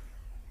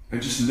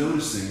 and just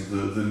noticing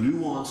the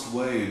nuanced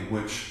way in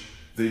which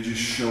they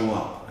just show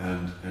up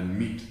and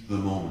meet the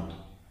moment.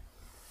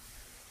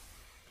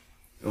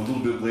 A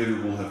little bit later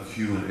we'll have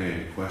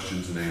Q&A,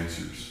 questions and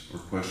answers, or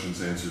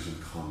questions, answers,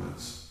 and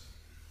comments.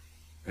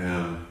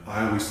 And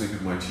I always think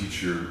of my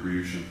teacher,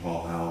 Ryushin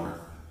Paul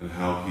Haller, and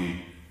how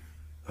he,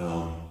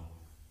 no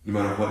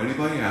matter what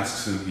anybody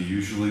asks him, he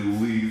usually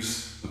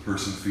leaves the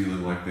person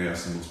feeling like they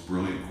asked the most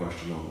brilliant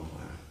question on the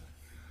planet.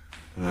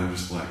 And I'm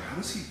just like, how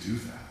does he do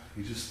that?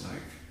 He just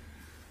like,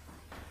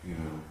 you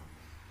know,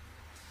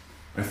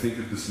 I think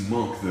of this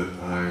monk that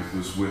I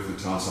was with at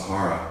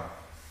Tassajara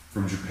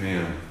from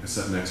Japan. I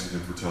sat next to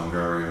him for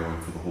Tangario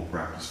and for the whole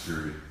practice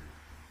period.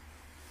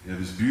 He had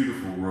these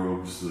beautiful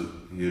robes that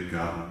he had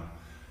gotten,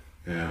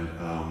 and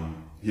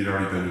he had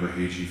already been to a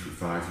Heiji for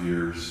 5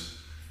 years.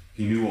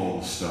 He knew all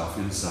the stuff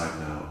inside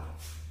and out.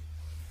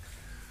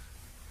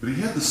 But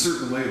he had this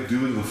certain way of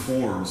doing the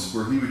forms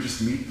where he would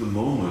just meet the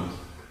moment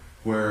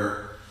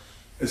where,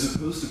 as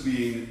opposed to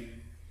being,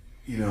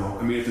 you know,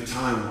 I mean, at the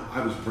time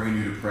I was brand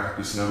new to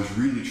practice and I was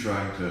really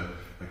trying to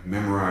like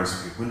memorize,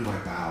 okay, when do I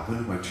bow,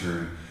 when do I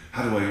turn,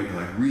 how do I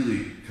like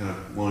really kind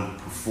of want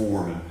to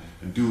perform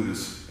and do it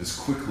as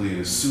quickly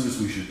and as soon as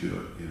we should do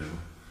it, you know.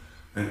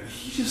 And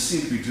he just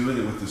seemed to be doing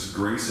it with this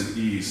grace and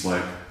ease,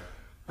 like,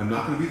 I'm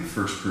not going to be the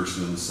first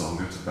person in the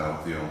Sangha to bow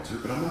at the altar,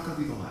 but I'm not going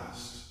to be the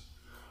last.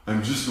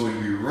 I'm just going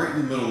to be right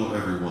in the middle of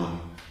everyone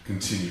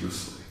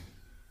continuously.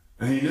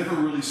 And he never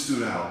really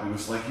stood out. It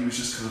was like he was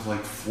just kind of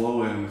like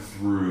flowing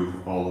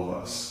through all of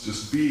us,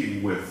 just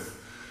being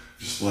with,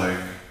 just like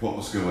what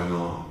was going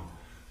on.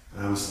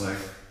 And I was like,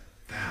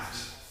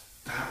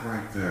 that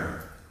right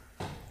there,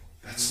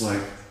 that's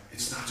like,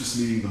 it's not just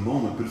meeting the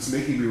moment, but it's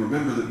making me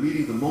remember that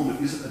meeting the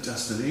moment isn't a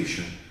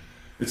destination.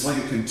 It's like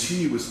a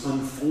continuous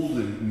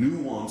unfolding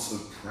nuance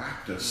of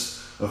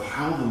practice of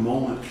how the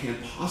moment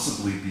can't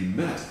possibly be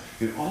met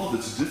in all of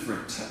its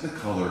different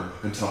technicolor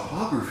and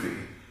topography.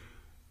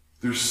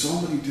 There's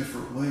so many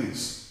different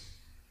ways.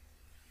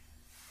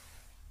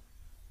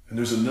 And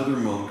there's another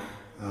monk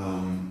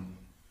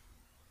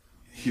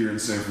here in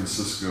San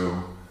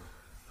Francisco,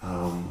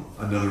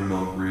 another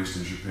monk raised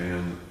in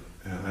Japan,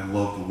 and I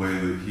love the way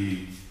that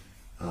he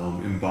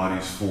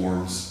embodies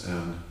forms,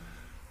 and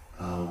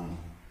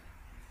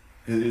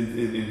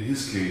in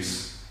his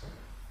case,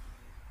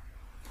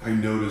 I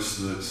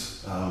noticed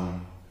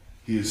that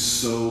he is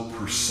so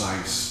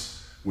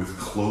precise with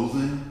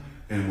clothing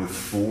and with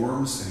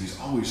forms, and he's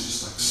always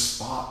just like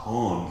spot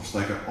on. Just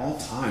like at all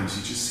times,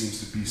 he just seems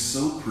to be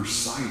so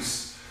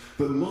precise.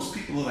 But most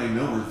people that I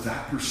know are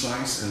that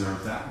precise and are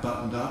that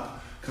buttoned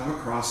up come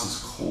across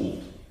as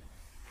cold.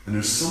 And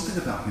there's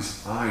something about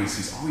his eyes,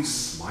 he's always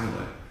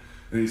smiling.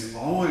 And he's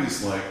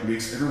always like,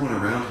 makes everyone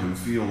around him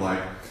feel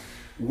like,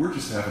 we're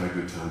just having a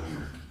good time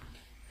here.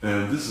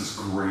 And this is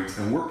great,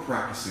 and we're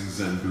practicing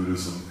Zen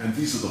Buddhism, and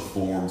these are the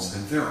forms,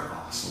 and they're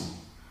awesome.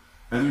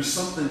 And there's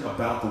something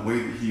about the way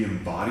that he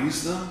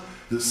embodies them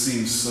that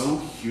seems so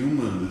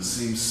human, that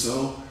seems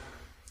so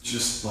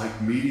just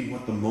like meeting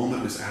what the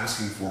moment is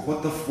asking for,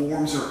 what the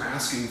forms are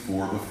asking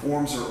for. The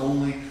forms are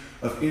only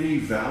of any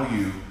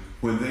value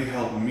when they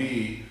help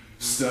me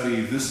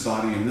study this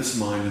body and this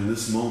mind in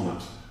this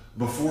moment.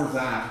 Before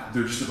that,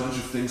 they're just a bunch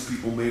of things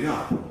people made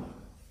up.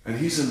 And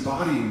he's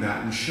embodying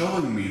that and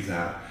showing me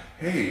that,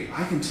 hey,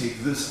 I can take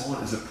this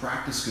on as a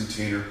practice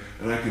container,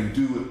 and I can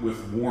do it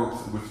with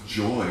warmth, with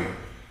joy,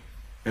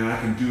 and I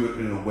can do it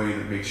in a way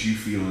that makes you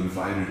feel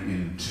invited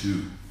in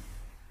too.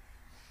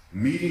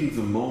 Meeting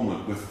the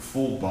moment with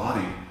full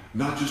body,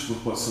 not just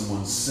with what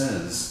someone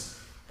says,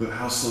 but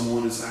how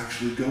someone is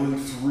actually going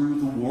through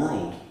the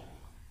world,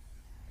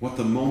 what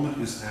the moment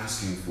is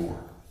asking for.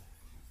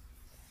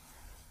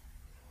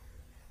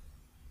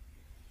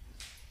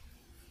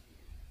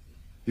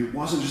 It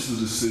wasn't just the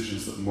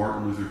decisions that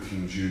Martin Luther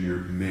King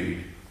Jr.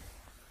 made.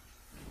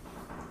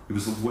 It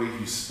was the way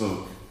he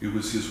spoke. It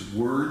was his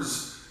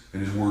words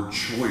and his word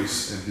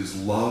choice and his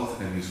love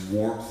and his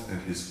warmth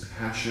and his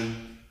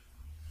passion.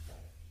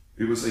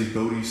 It was a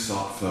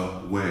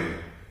bodhisattva way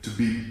to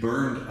be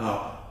burned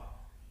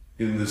up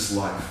in this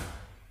life,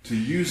 to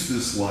use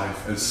this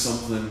life as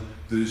something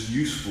that is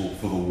useful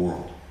for the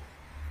world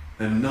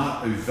and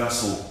not a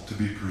vessel to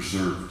be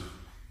preserved.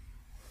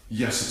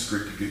 Yes, it's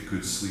great to get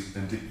good sleep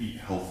and to eat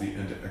healthy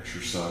and to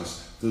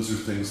exercise. Those are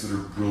things that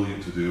are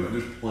brilliant to do, and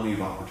there's plenty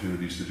of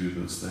opportunities to do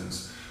those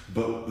things.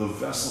 But the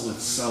vessel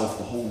itself,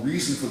 the whole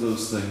reason for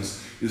those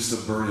things is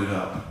to burn it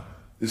up,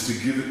 is to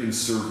give it in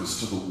service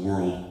to the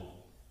world.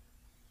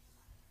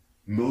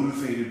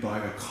 Motivated by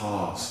a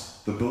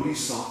cause. The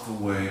bodhisattva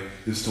way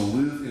is to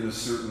live in a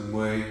certain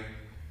way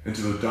and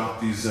to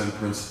adopt these Zen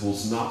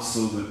principles, not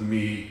so that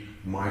me,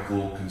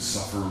 Michael, can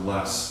suffer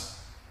less.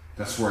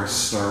 That's where I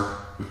start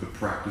with the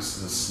practice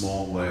in a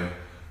small way,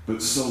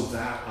 but so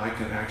that I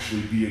can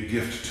actually be a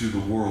gift to the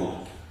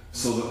world,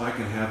 so that I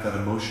can have that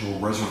emotional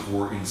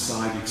reservoir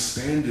inside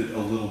expanded a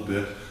little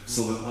bit,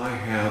 so that I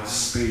have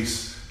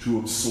space to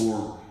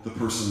absorb the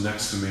person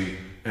next to me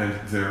and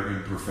their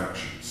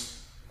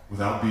imperfections,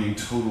 without being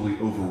totally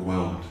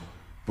overwhelmed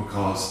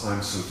because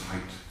I'm so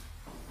tight.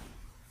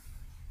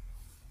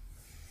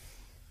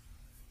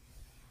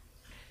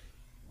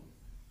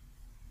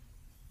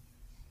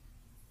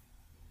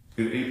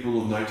 In April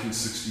of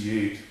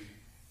 1968,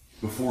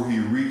 before he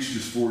reached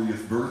his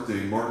 40th birthday,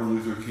 Martin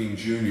Luther King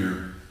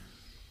Jr.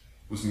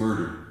 was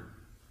murdered.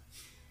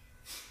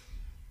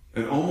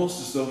 And almost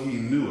as though he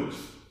knew it,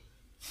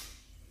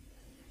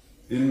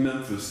 in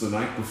Memphis, the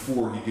night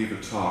before, he gave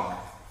a talk.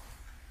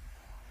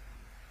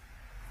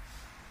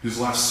 His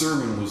last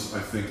sermon was, I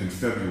think, in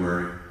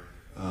February,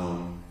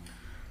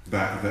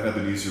 back at the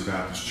Ebenezer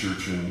Baptist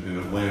Church in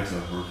Atlanta,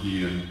 where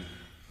he and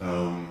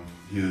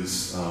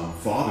his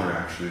father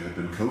actually had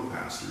been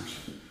co-pastors.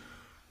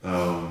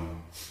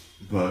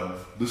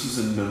 But this is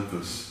in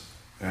Memphis,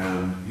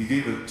 and he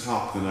gave a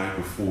talk the night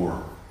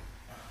before.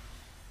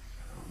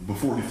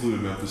 Before he flew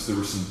to Memphis, there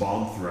were some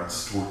bomb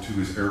threats to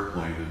his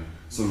airplane, and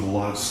so there was a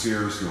lot of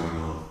scares going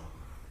on.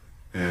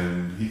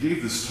 And he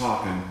gave this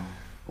talk, and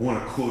I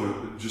want to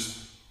quote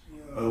just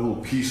a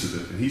little piece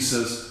of it. And he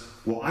says,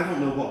 "Well, I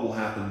don't know what will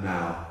happen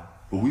now,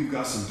 but we've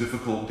got some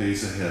difficult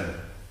days ahead.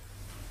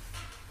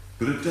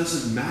 But it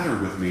doesn't matter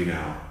with me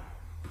now,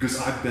 because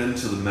I've been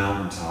to the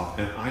mountaintop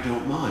and I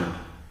don't mind.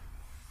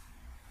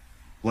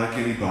 Like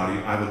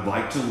anybody, I would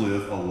like to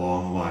live a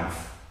long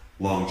life.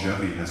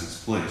 Longevity has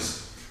its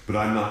place, but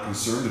I'm not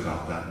concerned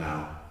about that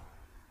now.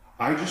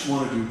 I just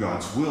want to do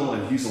God's will,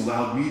 and He's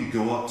allowed me to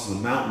go up to the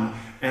mountain,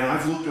 and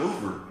I've looked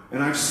over,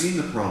 and I've seen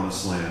the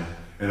promised land,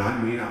 and I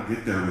may not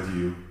get there with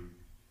you.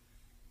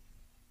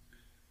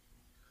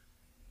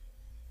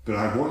 But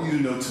I want you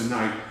to know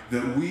tonight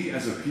that we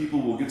as a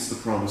people will get to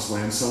the promised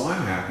land, so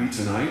I'm happy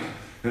tonight,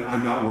 and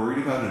I'm not worried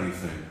about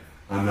anything.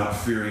 I'm not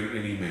fearing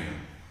any man.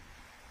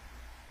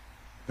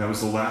 That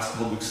was the last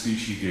public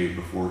speech he gave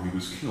before he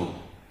was killed.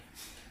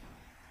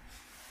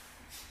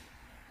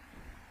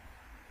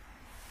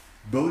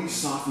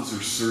 Bodhisattvas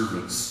are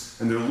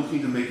servants, and they're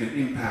looking to make an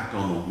impact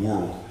on the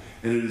world,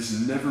 and it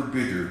is never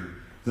bigger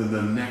than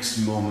the next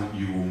moment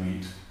you will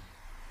meet.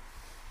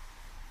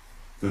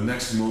 The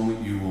next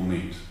moment you will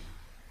meet.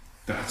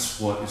 That's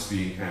what is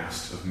being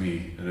asked of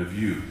me and of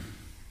you.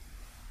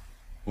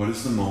 What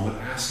is the moment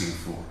asking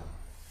for?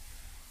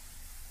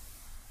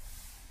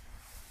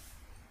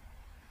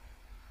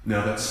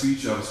 Now, that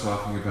speech I was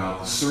talking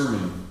about, the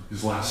sermon,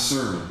 his last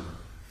sermon,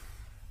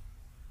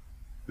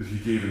 that he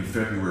gave in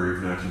February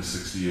of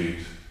 1968,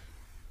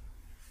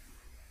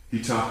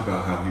 he talked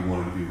about how he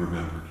wanted to be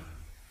remembered.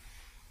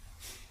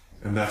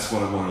 And that's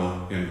what I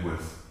want to end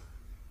with.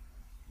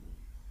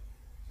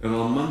 And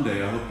on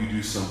Monday, I hope you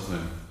do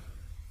something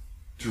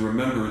to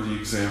remember the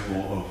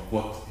example of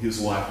what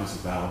his life was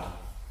about,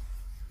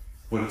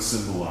 what it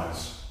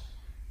symbolized.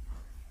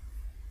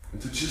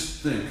 And to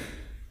just think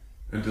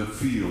and to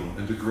feel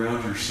and to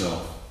ground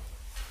yourself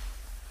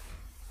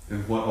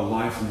in what a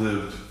life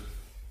lived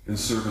in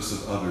service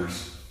of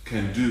others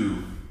can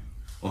do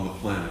on the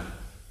planet.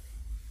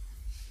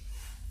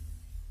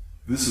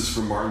 This is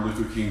from Martin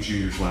Luther King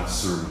Jr.'s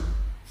last sermon.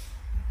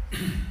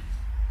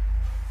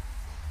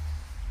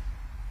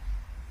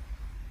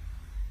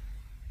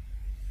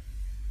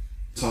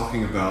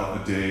 Talking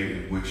about a day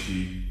in which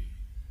he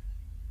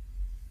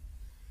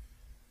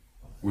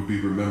would be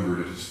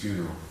remembered at his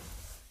funeral.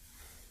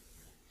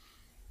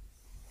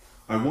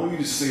 I want you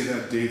to say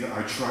that day that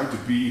I tried to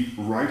be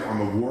right on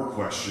the war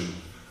question.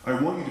 I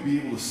want you to be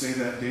able to say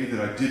that day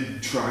that I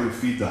did try to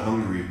feed the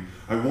hungry.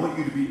 I want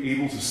you to be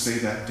able to say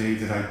that day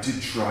that I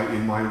did try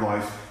in my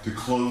life to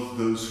clothe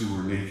those who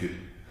were naked.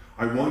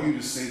 I want you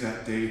to say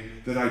that day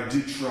that I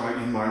did try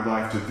in my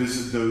life to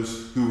visit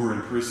those who were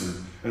in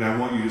prison. And I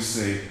want you to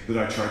say that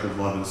I tried to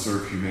love and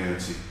serve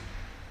humanity.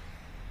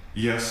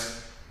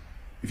 Yes,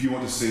 if you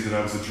want to say that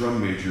I was a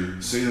drum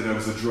major, say that I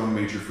was a drum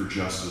major for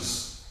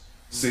justice.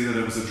 Say that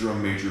I was a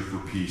drum major for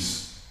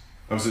peace.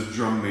 I was a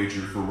drum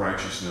major for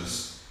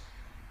righteousness.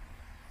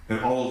 And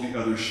all of the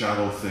other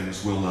shallow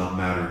things will not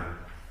matter.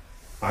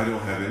 I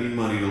don't have any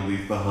money to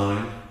leave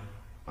behind.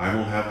 I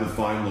won't have the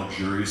fine,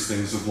 luxurious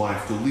things of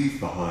life to leave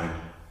behind.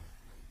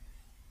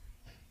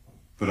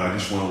 But I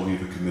just want to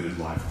leave a committed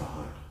life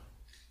behind.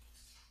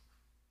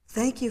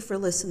 Thank you for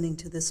listening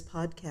to this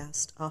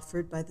podcast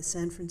offered by the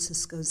San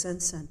Francisco Zen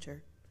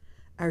Center.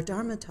 Our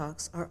Dharma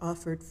talks are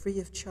offered free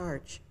of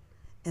charge,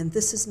 and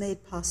this is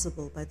made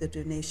possible by the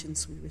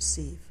donations we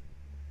receive.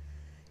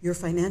 Your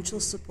financial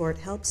support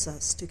helps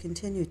us to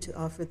continue to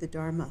offer the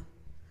Dharma.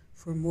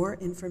 For more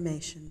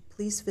information,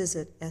 please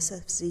visit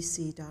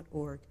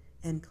sfzc.org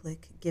and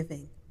click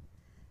Giving.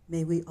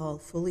 May we all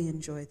fully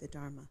enjoy the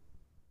Dharma.